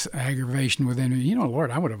all this aggravation within me. You know, Lord,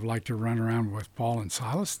 I would have liked to run around with Paul and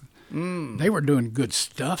Silas. They were doing good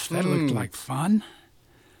stuff. That looked like fun.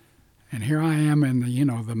 And here I am in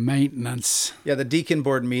the maintenance. Yeah, the deacon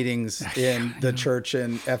board meetings in the church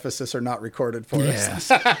in Ephesus are not recorded for us.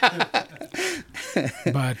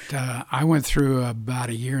 But I went through about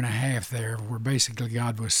a year and a half there where basically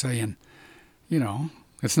God was saying, you know,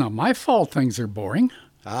 It's not my fault things are boring.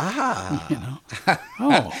 Ah. You know.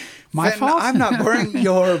 Oh, my Then fault? I'm not boring.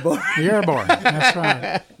 You're boring. You're boring. That's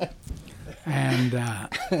right.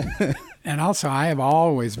 And also, I have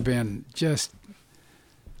always been just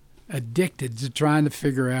addicted to trying to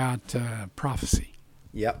figure out prophecy.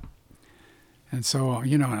 Yep. And so,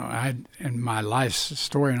 you know, in my life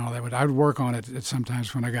story and all that, but I'd work on it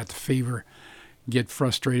sometimes when I got the fever, get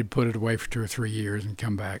frustrated, put it away for 2 or 3 years, and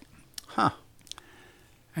come back. Huh.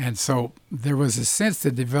 And so there was a sense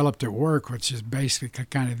that developed at work, which is basically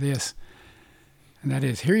kind of this, and that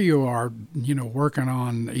is, here you are, you know, working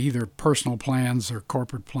on either personal plans or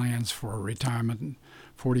corporate plans for retirement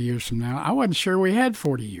 40 years from now. I wasn't sure we had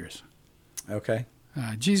 40 years. Okay.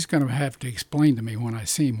 Jesus is going to have to explain to me when I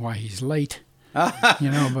see him why he's late, you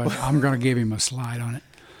know, but I'm going to give him a slide on it.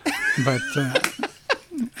 But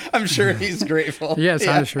I'm sure he's grateful. yes,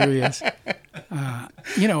 Yeah. I'm sure he is.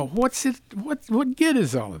 You know, what good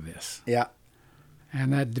is all of this? Yeah.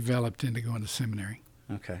 And that developed into going to seminary.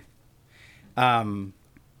 Okay.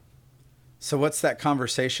 So what's that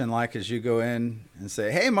conversation like as you go in and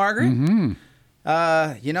say, "Hey, Margaret,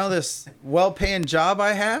 you know this well-paying job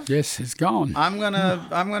I have? Yes, it's gone. I'm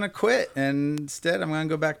gonna quit, and instead I'm gonna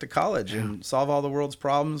go back to college and solve all the world's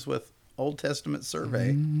problems with Old Testament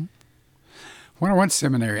survey." When I went to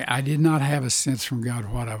seminary, I did not have a sense from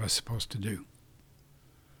God what I was supposed to do.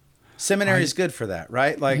 Seminary is good for that,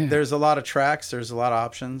 right? Like Yeah. there's a lot of tracks, there's a lot of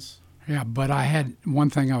options. Yeah, but I had one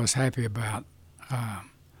thing I was happy about.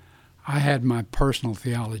 I had my personal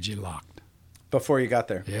theology locked. Before you got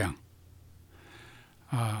there. Yeah.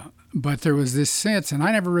 But there was this sense, and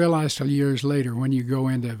I never realized till years later when you go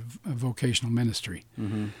into a vocational ministry,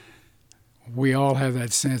 we all have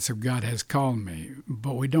that sense of God has called me,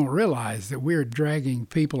 but we don't realize that we're dragging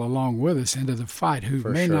people along with us into the fight who For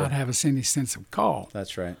may sure. not have any sense of call,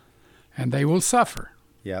 That's right. and they will suffer.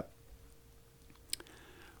 Yep.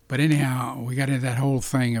 But anyhow, we got into that whole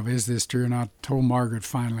thing of is this true or not. Told Margaret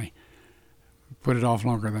finally, put it off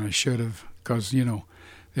longer than I should have, because, you know,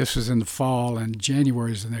 this was in the fall and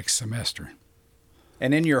January is the next semester.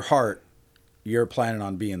 And in your heart, you're planning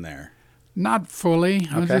on being there. Not fully.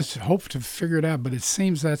 I Okay. just hope to figure it out, but it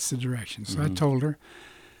seems that's the direction. So I told her,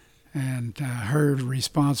 and her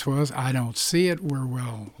response was, I don't see it. We're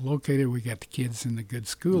well located. We got the kids in the good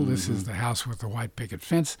school. This is the house with the white picket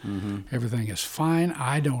fence. Everything is fine.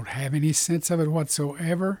 I don't have any sense of it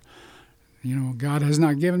whatsoever. You know, God has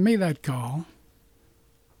not given me that call,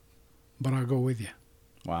 but I'll go with you.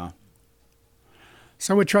 Wow.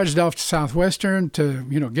 So we trudged off to Southwestern to,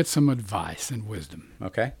 you know, get some advice and wisdom.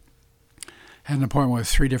 Okay. Had an appointment with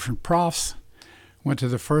 3 different profs. Went to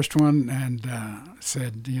the first one and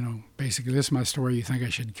said, you know, basically, this is my story. You think I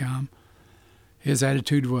should come? His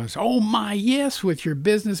attitude was, oh, my, yes, with your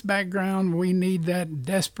business background, we need that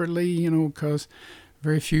desperately, you know, because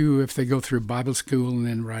very few, if they go through Bible school and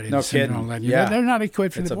then right into No seminary and all kidding. that, you know, Yeah. they're not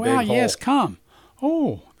equipped for It's the, a well, big yes, hole. come.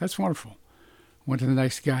 Oh, that's wonderful. Went to the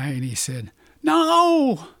next guy and he said,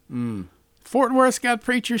 no. Fort Worth's got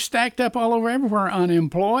preachers stacked up all over everywhere,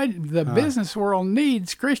 unemployed. The business world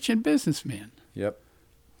needs Christian businessmen. Yep.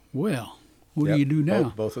 Well, what Yep. do you do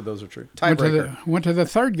now? Both of those are true. Went to, Tiebreaker. went to the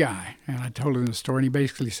third guy, and I told him the story, and he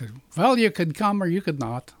basically said, well, you could come or you could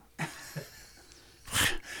not.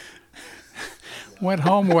 Went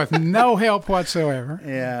home with no help whatsoever.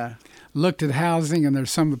 Yeah. Looked at housing, and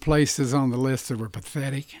there's some of the places on the list that were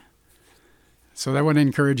pathetic. So that wasn't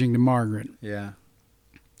encouraging to Margaret. Yeah.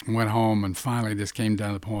 Went home and finally just came down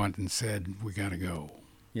to the point and said, we got to go.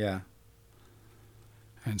 Yeah.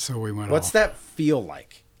 And so we went What's off. that feel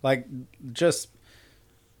like? Like, just,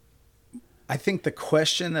 I think the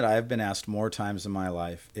question that I've been asked more times in my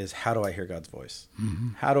life is, how do I hear God's voice?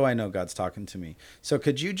 How do I know God's talking to me? So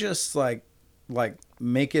could you just like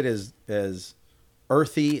make it as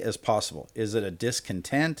earthy as possible? Is it a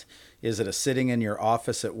discontent? Is it a sitting in your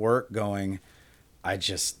office at work going, I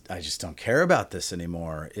just don't care about this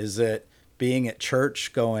anymore? Is it being at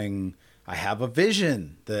church going, I have a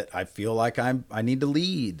vision that I feel like I need to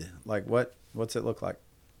lead? Like what's it look like?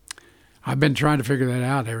 I've been trying to figure that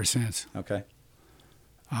out ever since. Okay.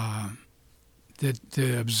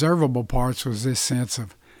 The observable parts was this sense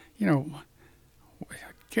of, you know,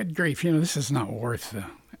 good grief, you know, this is not worth the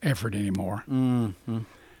effort anymore. Mm-hmm.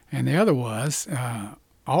 And the other was,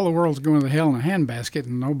 all the world's going to hell in a handbasket,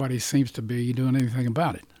 and nobody seems to be doing anything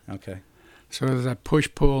about it. Okay. So there's that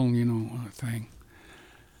push-pull, you know, thing.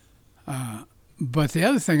 But the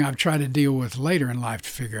other thing I've tried to deal with later in life to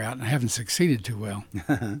figure out, and I haven't succeeded too well,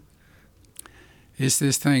 is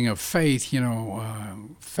this thing of faith. You know,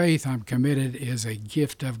 faith, I'm committed, is a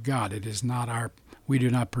gift of God. It is not we do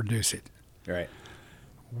not produce it. Right.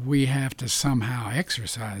 we have to somehow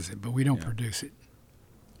exercise it, but we don't produce it.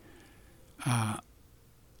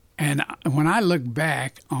 And when I look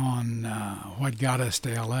back on what got us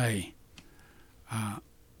to L.A.,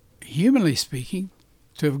 humanly speaking,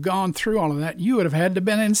 to have gone through all of that, you would have had to have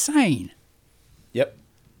been insane. Yep.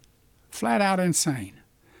 Flat out insane.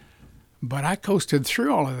 But I coasted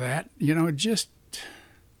through all of that, just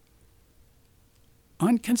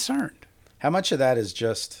unconcerned. How much of that is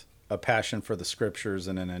just a passion for the scriptures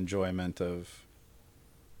and an enjoyment of?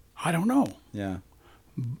 I don't know. Yeah.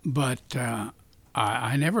 But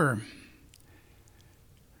I never,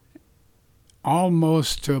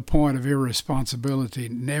 almost to a point of irresponsibility,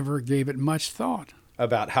 never gave it much thought.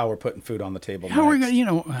 About how we're putting food on the table How we're next.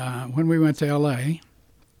 going, when we went to L.A.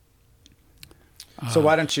 So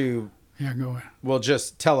why don't you? Yeah, go ahead. Well,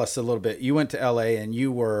 just tell us a little bit. You went to L.A. and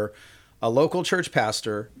you were a local church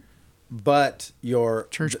pastor, but your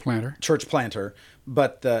Church planter.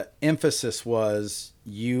 But the emphasis was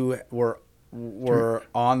you were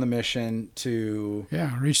on the mission to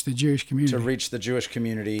reach the Jewish community. reach the Jewish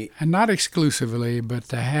community. And not exclusively, but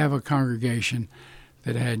to have a congregation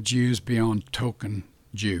that had Jews beyond token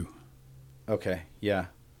Jew. Okay, yeah.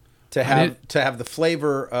 To have the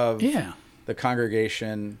flavor of the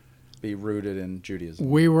congregation be rooted in Judaism.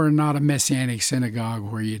 We were not a Messianic synagogue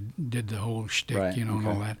where you did the whole shtick, Right, and all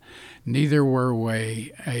okay. that. Neither were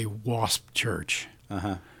we a WASP church.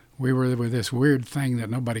 Uh-huh. We were with this weird thing that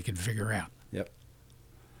nobody could figure out. Yep.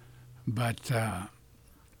 But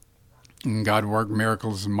God worked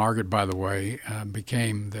miracles, and Margaret, by the way,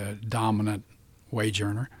 became the dominant wage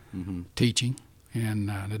earner, teaching in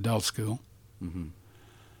an adult school,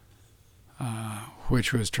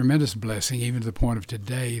 which was tremendous blessing, even to the point of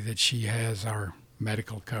today that she has our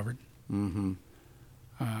medical covered.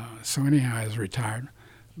 So anyhow, I was retired.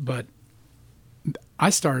 But I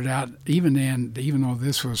started out, even though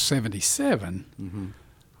this was 77,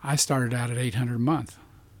 I started out at $800 a month.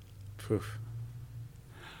 Oof.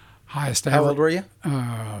 Highest How ever. old were you?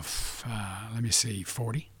 Let me see,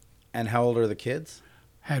 40. And how old are the kids?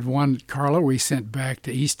 Had one, Carla, we sent back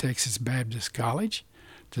to East Texas Baptist College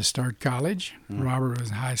to start college. Robert was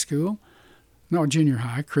in high school. No, junior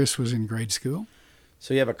high. Chris was in grade school.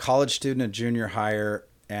 So you have a college student, a junior higher,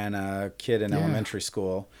 and a kid in elementary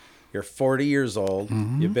school. You're 40 years old.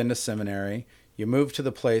 You've been to seminary. You moved to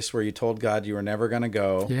the place where you told God you were never going to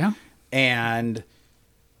go. Yeah. And,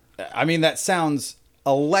 I mean, that sounds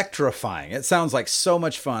electrifying. It sounds like so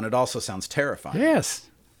much fun. It also sounds terrifying. Yes.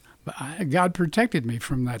 But God protected me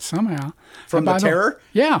from that somehow. From And the by terror?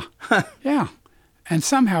 Yeah. Yeah. And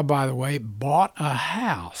somehow, by the way, bought a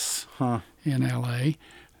house in L.A.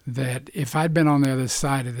 that if I'd been on the other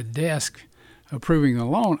side of the desk approving the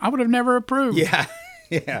loan, I would have never approved. Yeah.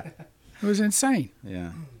 Yeah. It was insane.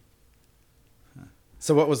 Yeah.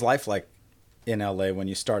 So what was life like in LA when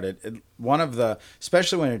you started? One of the,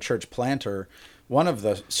 especially when you're a church planter, one of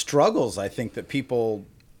the struggles I think that people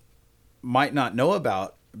might not know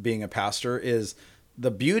about being a pastor is the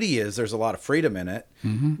beauty is there's a lot of freedom in it.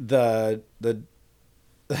 The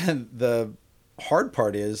hard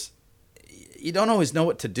part is you don't always know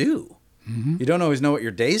what to do. You don't always know what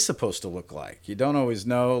your day's supposed to look like. You don't always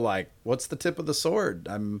know, like, what's the tip of the sword.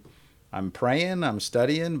 I'm praying, I'm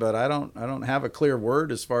studying, but I don't have a clear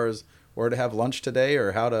word as far as where to have lunch today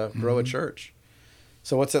or how to grow a church.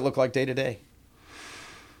 So what's it look like day to day?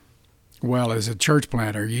 Well, as a church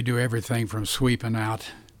planter, you do everything from sweeping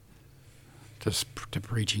out to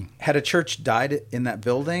preaching. Had a church died in that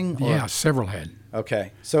building? Or? Yeah, several had.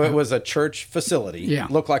 Okay. So it was a church facility. Yeah.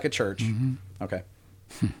 Looked like a church. Okay.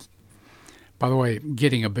 By the way,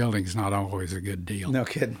 getting a building's not always a good deal. No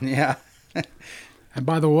kidding. Yeah. And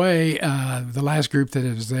by the way, the last group that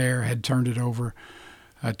was there had turned it over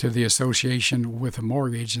to the association with a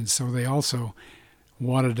mortgage, and so they also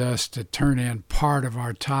wanted us to turn in part of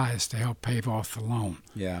our tithes to help pay off the loan,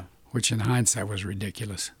 Yeah. which in hindsight was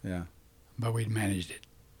ridiculous, Yeah. but we'd managed it.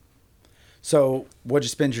 So what'd you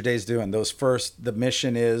spend your days doing? The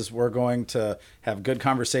mission is we're going to have good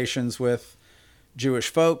conversations with Jewish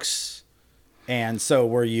folks. And so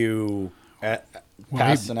were you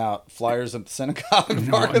passing out flyers at the synagogue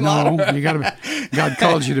parking lot? No, you got to. God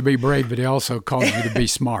calls you to be brave, but He also calls you to be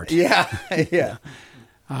smart. Yeah, yeah.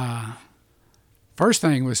 First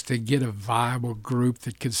thing was to get a viable group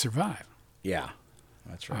that could survive. Yeah,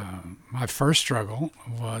 that's right. My first struggle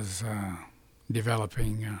was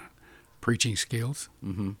developing preaching skills.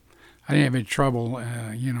 I didn't have any trouble,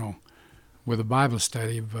 with the Bible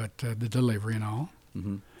study, but the delivery and all.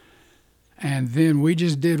 And then we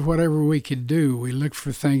just did whatever we could do. We looked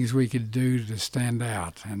for things we could do to stand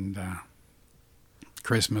out. And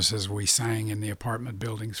Christmases, we sang in the apartment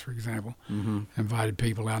buildings, for example. Invited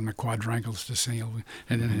people out in the quadrangles to sing,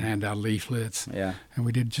 and then hand out leaflets. Yeah. And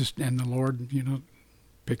we did and the Lord,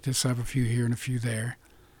 picked us up a few here and a few there.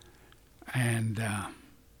 And,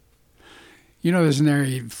 there's an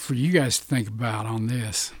area for you guys to think about on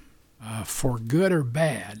this. For good or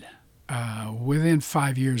bad, within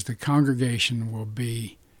 5 years, the congregation will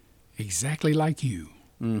be exactly like you.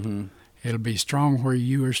 Mm-hmm. It'll be strong where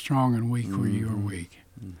you are strong and weak where you are weak.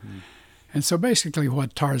 Mm-hmm. And so basically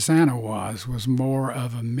what Tarzana was more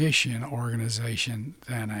of a mission organization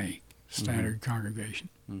than a standard congregation.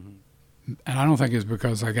 Mm-hmm. And I don't think it's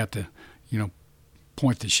because I got to,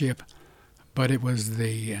 point the ship, but it was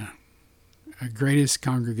the greatest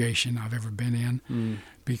congregation I've ever been in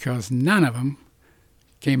because none of them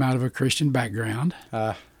came out of a Christian background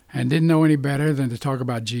and didn't know any better than to talk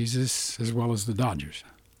about Jesus as well as the Dodgers.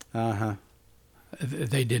 Uh-huh.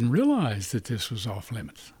 They didn't realize that this was off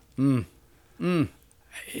limits. And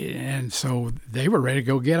so they were ready to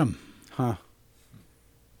go get them. Huh.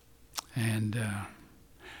 And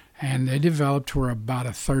they developed where about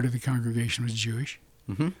a third of the congregation was Jewish,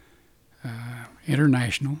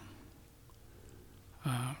 international.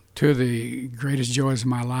 Two of the greatest joys of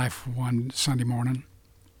my life one Sunday morning,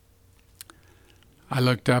 I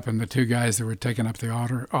looked up and the two guys that were taking up the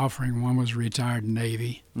offering, one was retired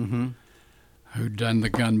Navy, who'd done the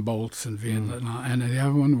gun bolts in Vietnam, and the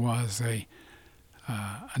other one was a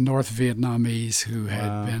North Vietnamese who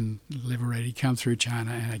had been liberated, come through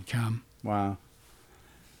China and had come. Wow.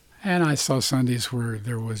 And I saw Sundays where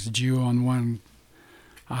there was Jew on one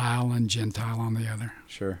aisle and Gentile on the other.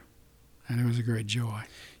 Sure. And it was a great joy.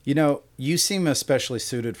 You seem especially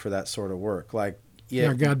suited for that sort of work.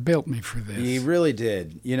 Yeah, God built me for this. He really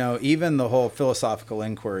did. Even the whole philosophical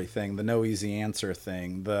inquiry thing, the no easy answer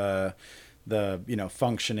thing, the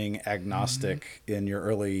functioning agnostic in your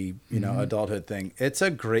early, adulthood thing. It's a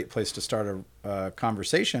great place to start a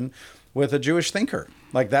conversation with a Jewish thinker.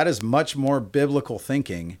 That is much more biblical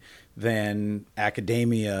thinking than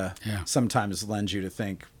academia sometimes lends you to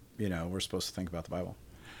think, we're supposed to think about the Bible.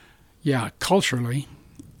 Yeah, culturally,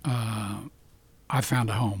 I found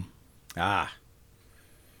a home.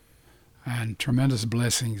 And tremendous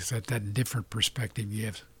blessings that different perspective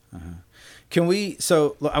gives. Can we,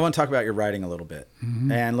 I want to talk about your writing a little bit.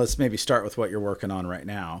 And let's maybe start with what you're working on right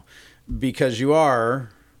now. Because you are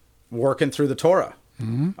working through the Torah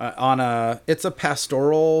it's a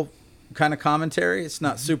pastoral kind of commentary. It's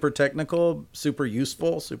not super technical, super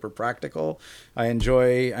useful, super practical. I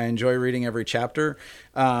enjoy reading every chapter.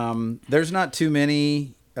 There's not too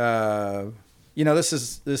many, this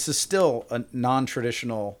is still a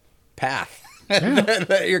non-traditional path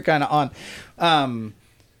that you're kind of on.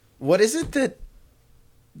 What is it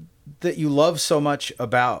that you love so much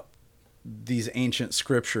about these ancient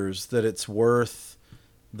scriptures that it's worth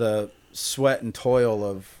the sweat and toil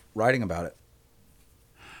of writing about it?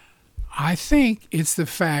 I think it's the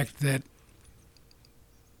fact that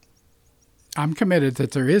I'm committed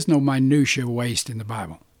that there is no minutia waste in the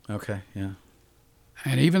Bible. Okay, yeah.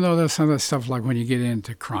 And even though there's some of that stuff like when you get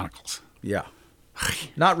into Chronicles. Yeah.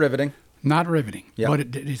 Not riveting. Not riveting. Yep. But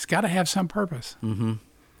it's got to have some purpose. And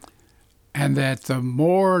that the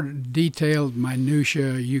more detailed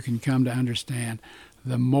minutia you can come to understand,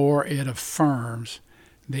 the more it affirms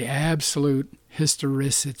the absolute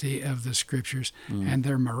historicity of the scriptures and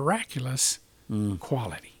their miraculous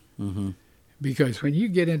quality. Because when you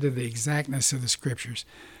get into the exactness of the scriptures,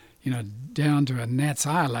 down to a gnat's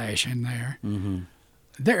eyelash in there,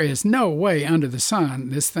 there is no way under the sun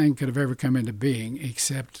this thing could have ever come into being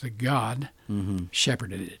except that God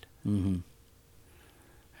shepherded it.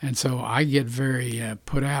 And so I get very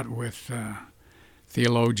put out with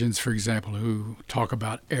theologians, for example, who talk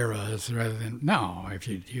about eras rather than, no, if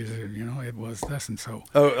you use it, it was thus and so.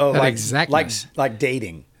 Like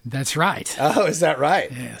dating. That's right. Oh, is that right?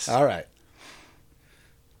 Yes. All right.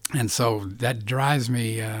 And so that drives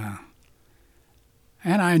me, and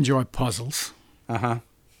I enjoy puzzles.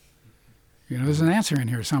 There's an answer in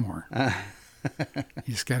here somewhere.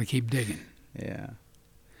 You just got to keep digging. Yeah.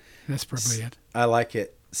 That's probably it. I like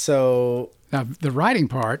it. So now the writing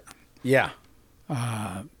part. Yeah.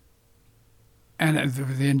 And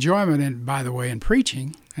the enjoyment, in, by the way, in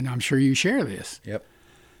preaching, and I'm sure you share this. Yep.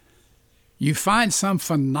 You find some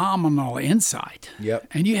phenomenal insight. Yep.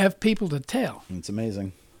 And you have people to tell. It's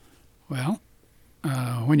amazing. Well,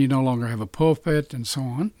 when you no longer have a pulpit and so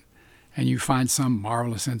on, and you find some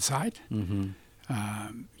marvelous insight,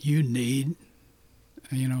 you need,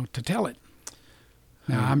 to tell it.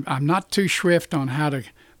 Now, I'm not too swift on how to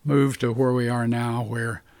move to where we are now,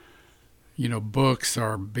 where, books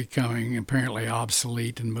are becoming apparently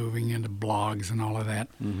obsolete and moving into blogs and all of that.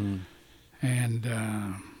 Mm-hmm.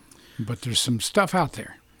 And but there's some stuff out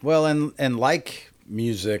there. Well, and like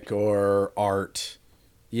music or art,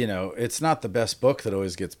 it's not the best book that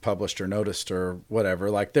always gets published or noticed or whatever.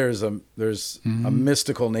 Like there's a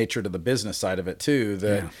mystical nature to the business side of it too.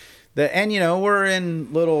 And we're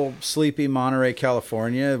in little sleepy Monterey,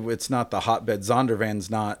 California. It's not the hotbed. Zondervan's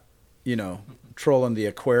not, trolling the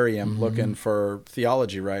aquarium looking for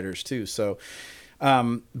theology writers too. So,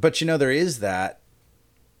 but there is that,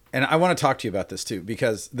 and I want to talk to you about this too,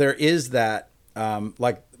 because there is that,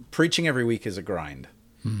 like preaching every week is a grind,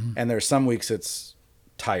 and there's some weeks it's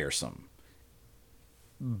tiresome,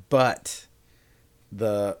 but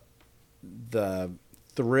the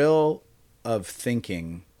thrill of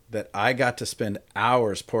thinking that I got to spend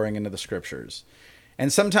hours pouring into the scriptures.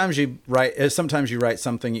 And sometimes you write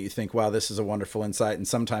something that you think, wow, this is a wonderful insight. And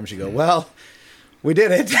sometimes you go, well, we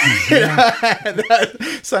did it.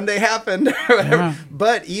 Sunday happened or whatever. Yeah.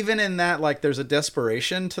 But even in that, like there's a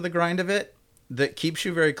desperation to the grind of it that keeps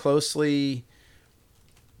you very closely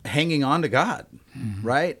hanging on to God.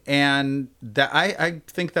 Right. And that I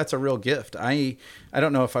think that's a real gift. I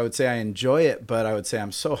don't know if I would say I enjoy it, but I would say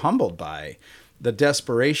I'm so humbled by the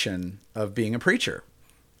desperation of being a preacher.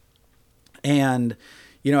 And,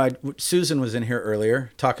 Susan was in here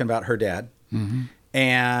earlier talking about her dad.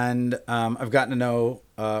 And I've gotten to know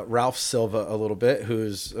Ralph Silva a little bit,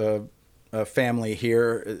 who's a family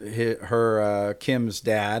here. Her Kim's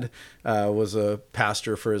dad was a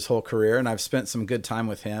pastor for his whole career, and I've spent some good time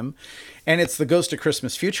with him. And it's the Ghost of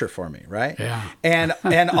Christmas Future for me, right? Yeah.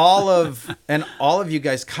 And all of you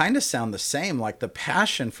guys kind of sound the same. Like the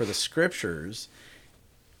passion for the scriptures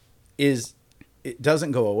it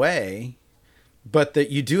doesn't go away, but that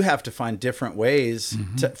you do have to find different ways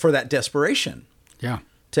for that desperation. Yeah.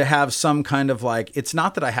 To have some kind of like, it's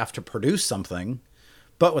not that I have to produce something,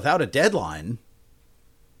 but without a deadline,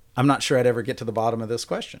 I'm not sure I'd ever get to the bottom of this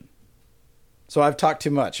question. So I've talked too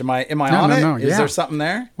much. Am I on it? No. Is there something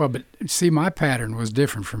there? Well, but see, my pattern was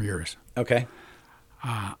different from yours. Okay.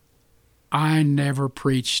 I never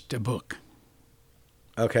preached a book.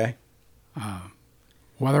 Okay.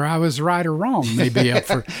 Whether I was right or wrong may be up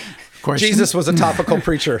for question. Jesus was a topical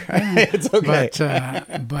preacher. It's okay.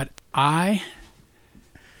 But I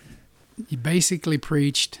basically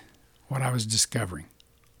preached what I was discovering.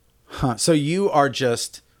 Huh. So you are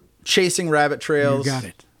just chasing rabbit trails. You got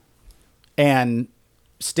it. And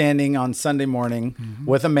standing on Sunday morning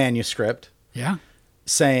with a manuscript. Yeah.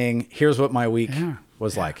 Saying, here's what my week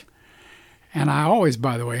was like. And I always,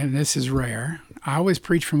 by the way, and this is rare, I always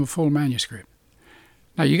preach from a full manuscript.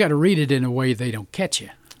 Now, you got to read it in a way they don't catch you.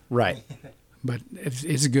 Right. But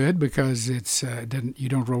it's good because you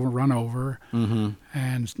don't run over,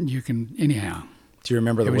 and you can, anyhow. Do you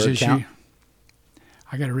remember the word count?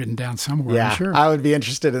 I got it written down somewhere, yeah, I'm sure. I would be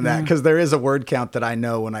interested in that because there is a word count that I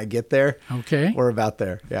know when I get there. Okay. We're about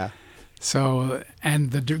there, yeah. So,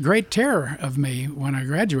 and the great terror of me when I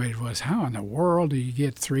graduated was, how in the world do you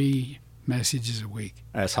get 3 messages a week?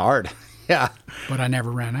 That's hard. Yeah. But I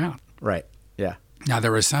never ran out. Right. Yeah. Now,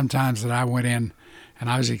 there were some times that I went in and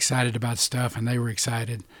I was excited about stuff and they were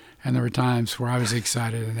excited. And there were times where I was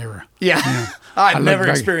excited and they were. Yeah. I've never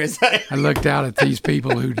experienced that. I looked out at these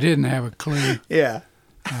people who didn't have a clue. Yeah.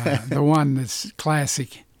 The one that's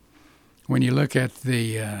classic, when you look at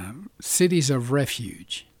the cities of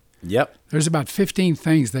refuge. Yep. There's about 15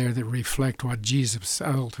 things there that reflect what Jesus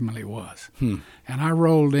ultimately was. And I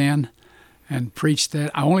rolled in and preached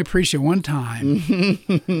that. I only preached it one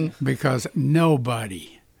time because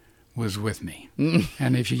nobody was with me.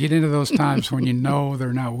 And if you get into those times when you know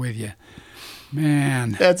they're not with you,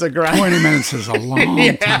 man, that's a grind. 20 minutes is a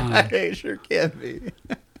long time. It sure can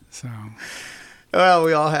be. So, well,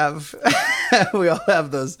 we all have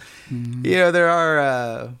those. There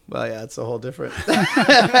are. Well, yeah, it's a whole different.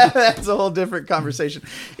 That's a whole different conversation.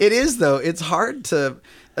 It is though. It's hard to.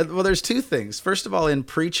 Well, there's 2 things. First of all, in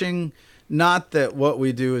preaching, not that what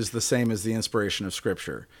we do is the same as the inspiration of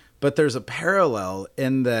Scripture, but there's a parallel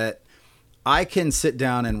in that I can sit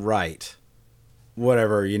down and write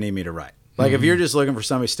whatever you need me to write. Like if you're just looking for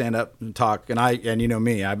somebody to stand up and talk, and you know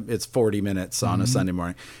me, it's 40 minutes on a Sunday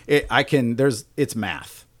morning. It's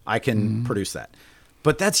math. I can produce that,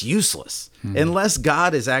 but that's useless unless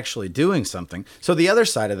God is actually doing something. So the other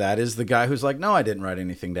side of that is the guy who's like, no, I didn't write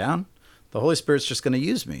anything down. The Holy Spirit's just going to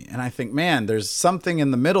use me. And I think, man, there's something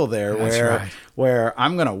in the middle there where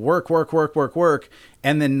I'm going to work,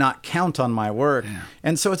 and then not count on my work. Yeah.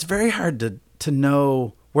 And so it's very hard to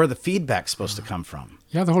know where the feedback's supposed to come from.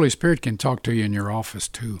 Yeah, the Holy Spirit can talk to you in your office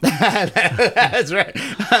too. That's right.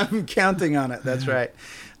 I'm counting on it. That's right.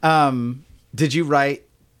 Did you write,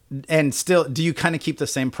 and still, do you kind of keep the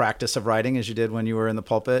same practice of writing as you did when you were in the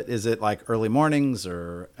pulpit? Is it like early mornings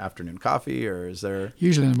or afternoon coffee, or is there?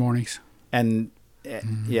 Usually in the mornings. And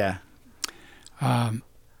yeah.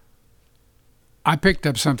 I picked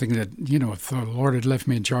up something that, if the Lord had left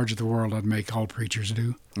me in charge of the world, I'd make all preachers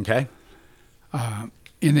do. Okay.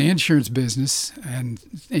 In the insurance business and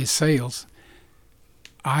in sales,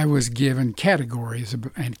 I was given categories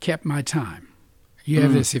and kept my time. You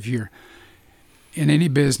have this if you're in any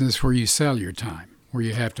business where you sell your time, where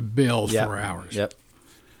you have to bill 4 hours. Yep.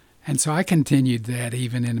 And so I continued that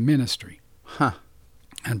even in the ministry. Huh.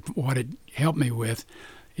 And what it helped me with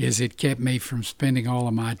is it kept me from spending all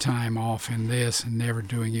of my time off in this and never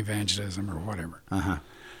doing evangelism or whatever. Uh-huh.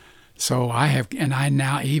 So I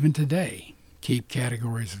now, even today, keep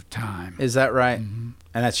categories of time. Is that right? Mm-hmm.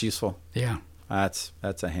 And that's useful. Yeah. That's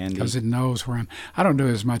a handy. Because it knows where I don't do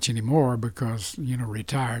as much anymore because,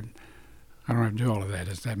 retired. I don't have to do all of that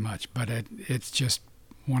as that much. But it's just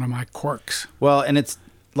one of my quirks. Well, and it's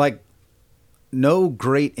like no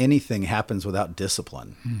great anything happens without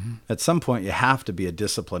discipline. Mm-hmm. At some point, you have to be a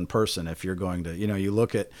disciplined person if you're going to, you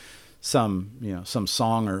look at some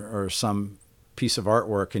song or some piece of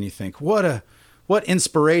artwork and you think, what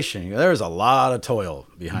inspiration. There's a lot of toil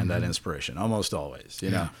behind that inspiration, almost always. You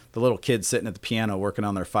know, the little kid sitting at the piano working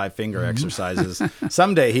on their 5-finger exercises.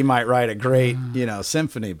 Someday he might write a great,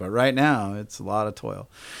 symphony, but right now it's a lot of toil.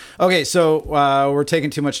 Okay, so we're taking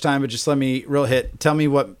too much time, but just let me tell me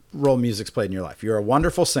what role music's played in your life. You're a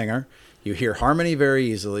wonderful singer. You hear harmony very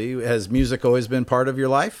easily. Has music always been part of your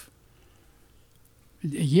life?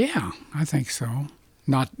 Yeah, I think so.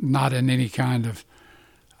 Not in any kind of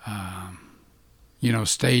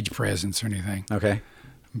stage presence or anything. Okay.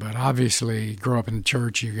 But obviously, grow up in the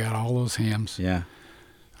church, you got all those hymns. Yeah.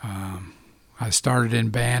 I started in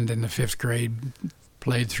band in the 5th grade,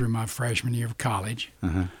 played through my freshman year of college,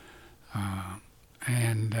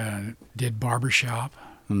 and did barbershop.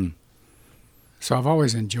 Mm. So I've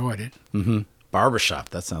always enjoyed it. Mm-hmm. Barbershop,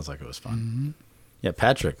 that sounds like it was fun. Mm-hmm. Yeah,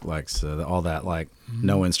 Patrick likes all that,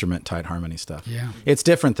 no instrument, tight harmony stuff. Yeah. It's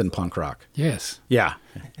different than punk rock. Yes. Yeah.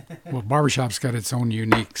 Well, barbershop's got its own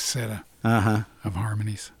unique set of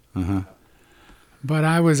harmonies. Uh-huh. But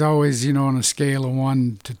I was always, on a scale of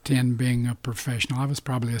 1 to 10 being a professional, I was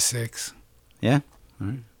probably a 6. Yeah? All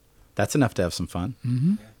right. That's enough to have some fun.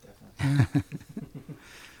 Mm-hmm. Yeah, definitely.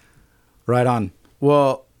 Right on.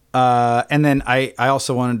 Well, and then I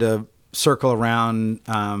also wanted to circle around.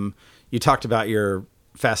 You talked about your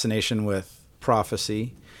fascination with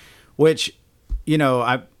prophecy, which,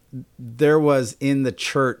 there was in the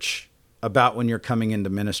church about when you're coming into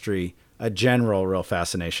ministry, a general real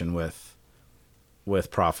fascination with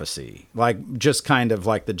prophecy, just kind of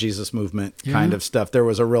like the Jesus movement kind of stuff. There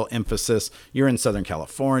was a real emphasis. You're in Southern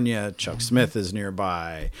California. Chuck Smith is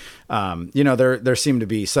nearby. There seemed to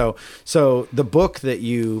be. So the book that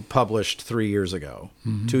you published 3 years ago,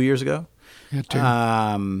 2 years ago,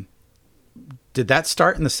 Yeah, 2. Did that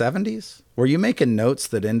start in the 70s? Were you making notes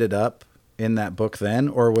that ended up in that book then,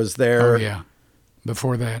 or was there? Oh, yeah.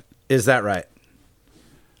 Before that. Is that right?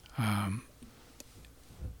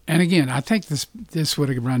 And again, I think this would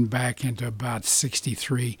have run back into about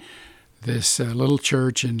 63. This little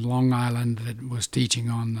church in Long Island that was teaching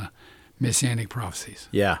on the Messianic prophecies.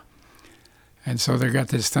 Yeah. And so they got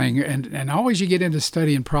this thing, and always you get into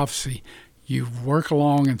studying prophecy, you work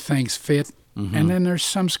along and things fit, and then there's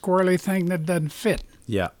some squirrely thing that doesn't fit.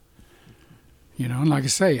 Yeah. And like I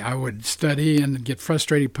say, I would study and get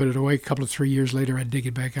frustrated, put it away. A couple of 3 years later, I'd dig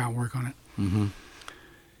it back out and work on it. Mm-hmm.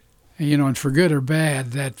 And for good or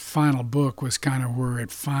bad, that final book was kind of where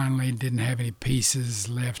it finally didn't have any pieces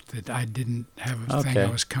left that I didn't have a thing I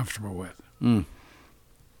was comfortable with. Mm.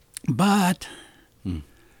 But,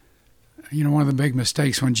 one of the big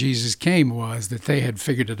mistakes when Jesus came was that they had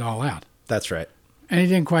figured it all out. That's right. And it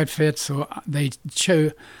didn't quite fit, so they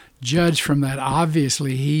judged from that.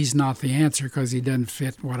 Obviously, he's not the answer because he doesn't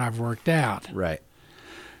fit what I've worked out. Right.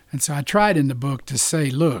 And so I tried in the book to say,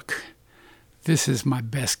 look, this is my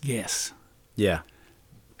best guess. Yeah.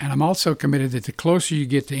 And I'm also committed that the closer you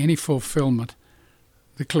get to any fulfillment,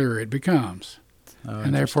 the clearer it becomes. Oh,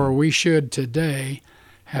 and therefore, we should today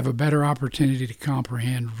have a better opportunity to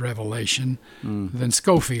comprehend Revelation than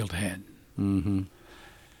Schofield had. Mm-hmm.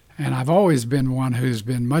 And I've always been one who's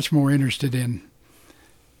been much more interested in,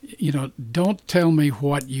 don't tell me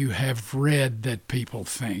what you have read that people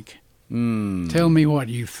think. Tell me what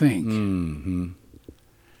you think. Mm-hmm.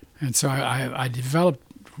 And so I developed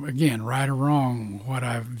again, right or wrong, what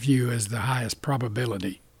I view as the highest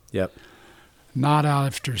probability. Yep. Not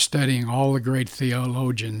after studying all the great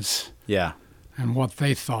theologians Yeah. and what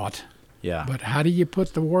they thought, Yeah. but how do you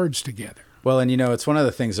put the words together? Well, and it's one of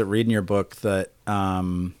the things that reading your book that,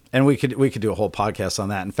 and we could do a whole podcast on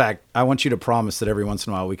that. In fact, I want you to promise that every once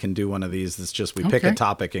in a while we can do one of these. That's just, we pick a Okay.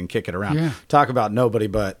 topic and kick it around. Yeah. Talk about nobody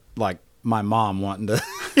but like my mom wanting to,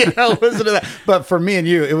 listen to that. But for me and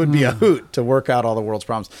you, it would be a hoot to work out all the world's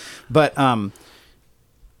problems. But,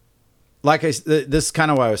 like this is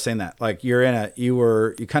kind of why I was saying that. Like you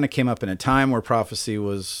kind of came up in a time where prophecy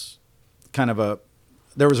was kind of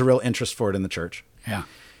there was a real interest for it in the church. Yeah.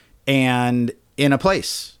 And in a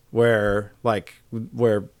place where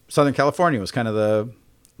Southern California was kind of the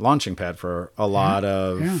launching pad for a lot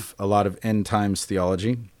of end times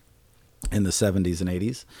theology in the 70s and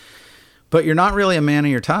 80s. But you're not really a man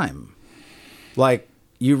of your time. Like,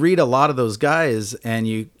 you read a lot of those guys and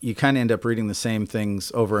you kind of end up reading the same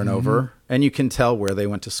things over and over, and you can tell where they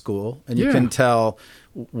went to school and you can tell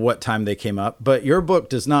what time they came up. But your book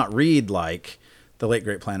does not read like The Late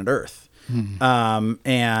Great Planet Earth.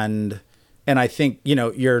 And I think,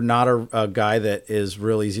 you're not a guy that is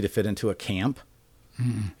real easy to fit into a camp.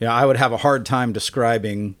 I would have a hard time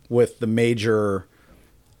describing with the major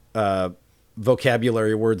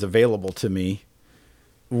vocabulary words available to me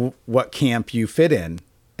what camp you fit in.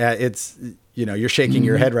 It's, you're shaking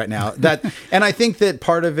your head right now. And I think that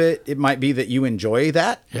part of it might be that you enjoy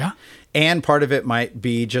that. Yeah. And part of it might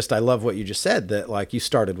be just, I love what you just said, that like you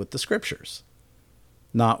started with the scriptures,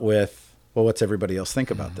 not with, well, what's everybody else think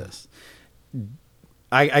about this?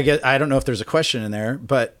 I guess, I don't know if there's a question in there,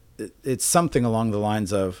 but it's something along the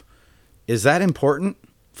lines of, is that important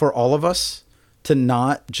for all of us to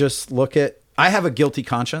not just look at, I have a guilty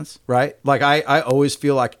conscience, right? Like I always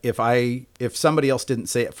feel like if somebody else didn't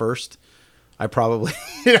say it first, I probably,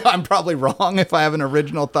 I'm probably wrong if I have an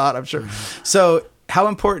original thought, I'm sure. So how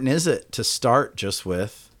important is it to start just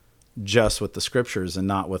with the scriptures and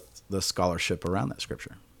not with the scholarship around that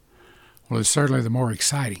scripture? Well, it's certainly the more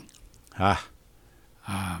exciting.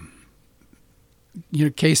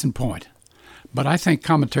 Case in point. But I think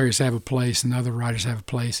commentaries have a place and other writers have a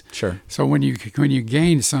place. Sure. So when you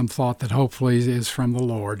gain some thought that hopefully is from the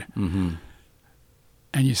Lord, and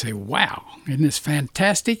you say, wow, isn't this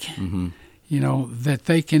fantastic? That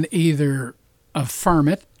they can either affirm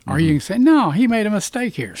it or you can say, no, he made a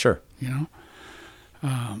mistake here. Sure.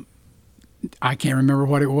 I can't remember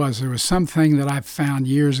what it was. There was something that I found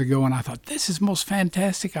years ago, and I thought, this is most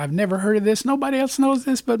fantastic. I've never heard of this. Nobody else knows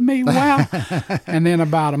this but me. Wow. And then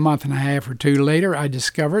about a month and a half or two later, I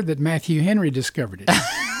discovered that Matthew Henry discovered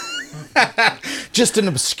it. Just an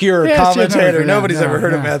obscure Yes, commentator. yeah, Nobody's ever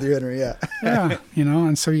heard of yeah. Matthew Henry. Yeah. Yeah,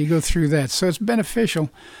 and so you go through that. So it's beneficial.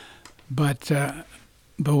 But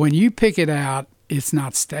when you pick it out, it's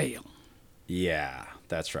not stale. Yeah,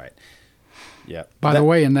 that's right. Yeah. By the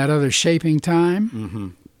way, in that other shaping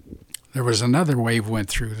time, there was another wave went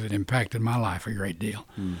through that impacted my life a great deal.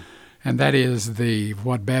 And that is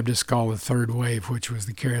what Baptists call the third wave, which was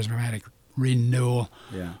the charismatic renewal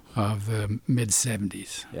of the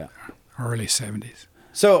mid-'70s, early '70s.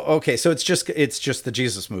 So, okay, so it's just the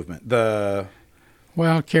Jesus movement.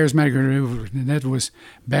 Well, charismatic renewal, and that was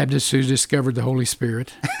Baptists who discovered the Holy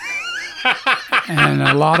Spirit. And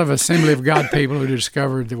a lot of Assembly of God people who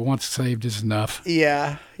discovered that once saved is enough.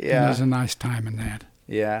 Yeah. And there's a nice time in that.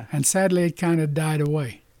 Yeah. And sadly, it kind of died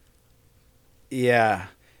away. Yeah.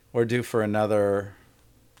 We're due for another.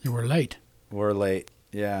 You were late. We're late.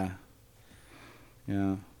 Yeah.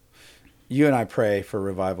 Yeah. You and I pray for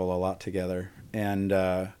revival a lot together. And,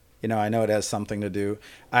 I know it has something to do.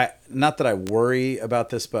 Not that I worry about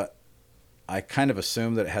this, but I kind of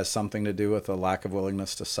assume that it has something to do with a lack of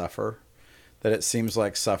willingness to suffer. That it seems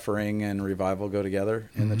like suffering and revival go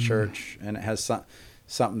together in the church, and it has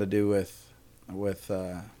something to do with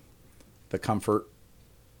the comfort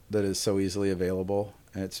that is so easily available.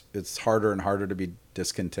 And it's harder and harder to be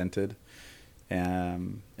discontented,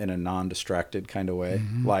 in a non-distracted kind of way.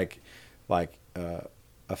 Like a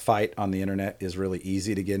fight on the internet is really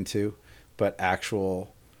easy to get into, but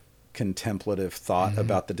actual contemplative thought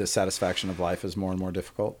about the dissatisfaction of life is more and more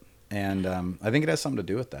difficult. And I think it has something to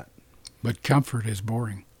do with that. But comfort is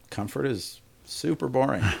boring. Comfort is super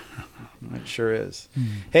boring. It sure is.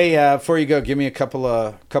 Hey, before you go, give me a couple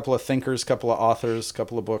of thinkers, couple of authors,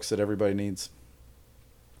 couple of books that everybody needs.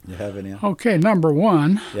 You have any? Okay, number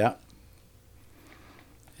one. Yeah.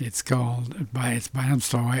 It's by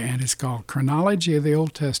Tolstoy, and it's called Chronology of the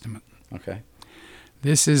Old Testament. Okay.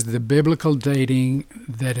 This is the biblical dating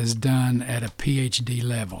that is done at a PhD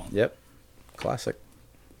level. Yep. Classic.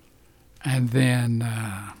 And then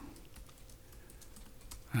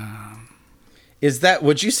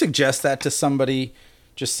Would you suggest that to somebody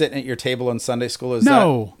just sitting at your table in Sunday school?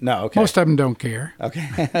 No. No, okay. Most of them don't care.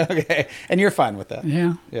 Okay. Okay. And you're fine with that.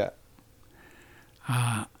 Yeah. Yeah.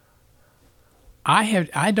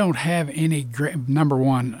 I don't have any great, number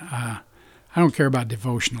one, I don't care about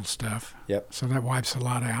devotional stuff. Yep. So that wipes a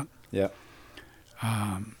lot out. Yep.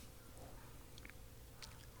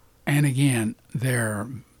 And again, there are,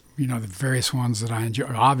 the various ones that I enjoy.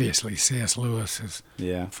 Obviously, C.S. Lewis is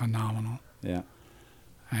Yeah. phenomenal. Yeah.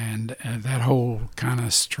 And that whole kind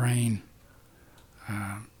of strain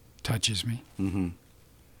touches me. Mm-hmm.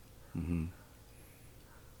 Mm-hmm.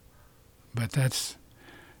 But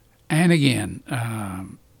and again,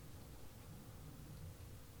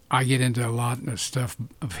 I get into a lot of stuff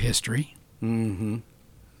of history, Mm-hmm.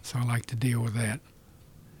 so I like to deal with that.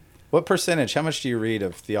 What percentage? How much do you read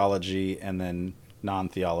of theology and then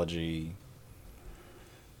non-theology,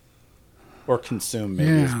 or consume?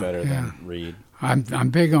 Maybe is better than read. I'm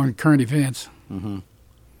big on current events, Mm-hmm.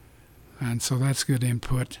 and so that's good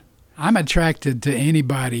input. I'm attracted to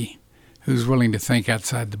anybody who's willing to think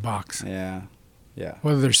outside the box, Yeah. Yeah.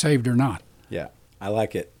 whether they're saved or not. Yeah. I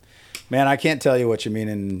like it. Man, I can't tell you what you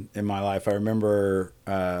mean in my life. I remember,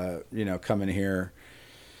 coming here.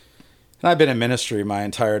 And I've been in ministry my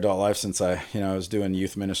entire adult life since I was doing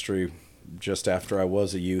youth ministry just after I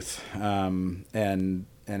was a youth, and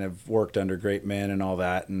have worked under great men and all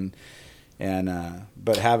that.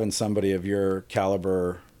 But having somebody of your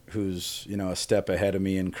caliber who's, a step ahead of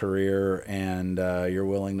me in career, and your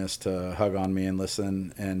willingness to hug on me and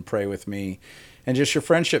listen and pray with me, and just your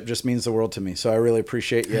friendship just means the world to me. So I really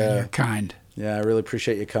appreciate you. You're kind. Yeah, I really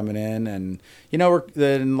appreciate you coming in. And, in a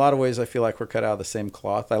lot of ways, I feel like we're cut out of the same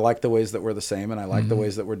cloth. I like the ways that we're the same, and I like the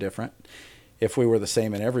ways that we're different. If we were the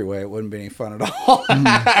same in every way, it wouldn't be any fun at all.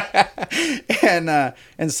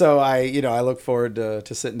 And so I look forward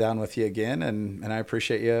to sitting down with you again, and I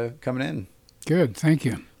appreciate you coming in. Good, thank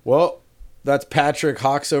you. Well, that's Patrick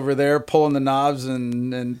Hawks over there pulling the knobs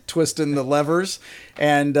and twisting the levers.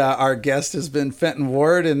 And our guest has been Fenton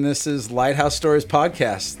Ward, and this is Lighthouse Stories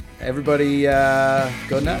Podcast. Everybody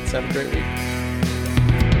go nuts. Have a great week.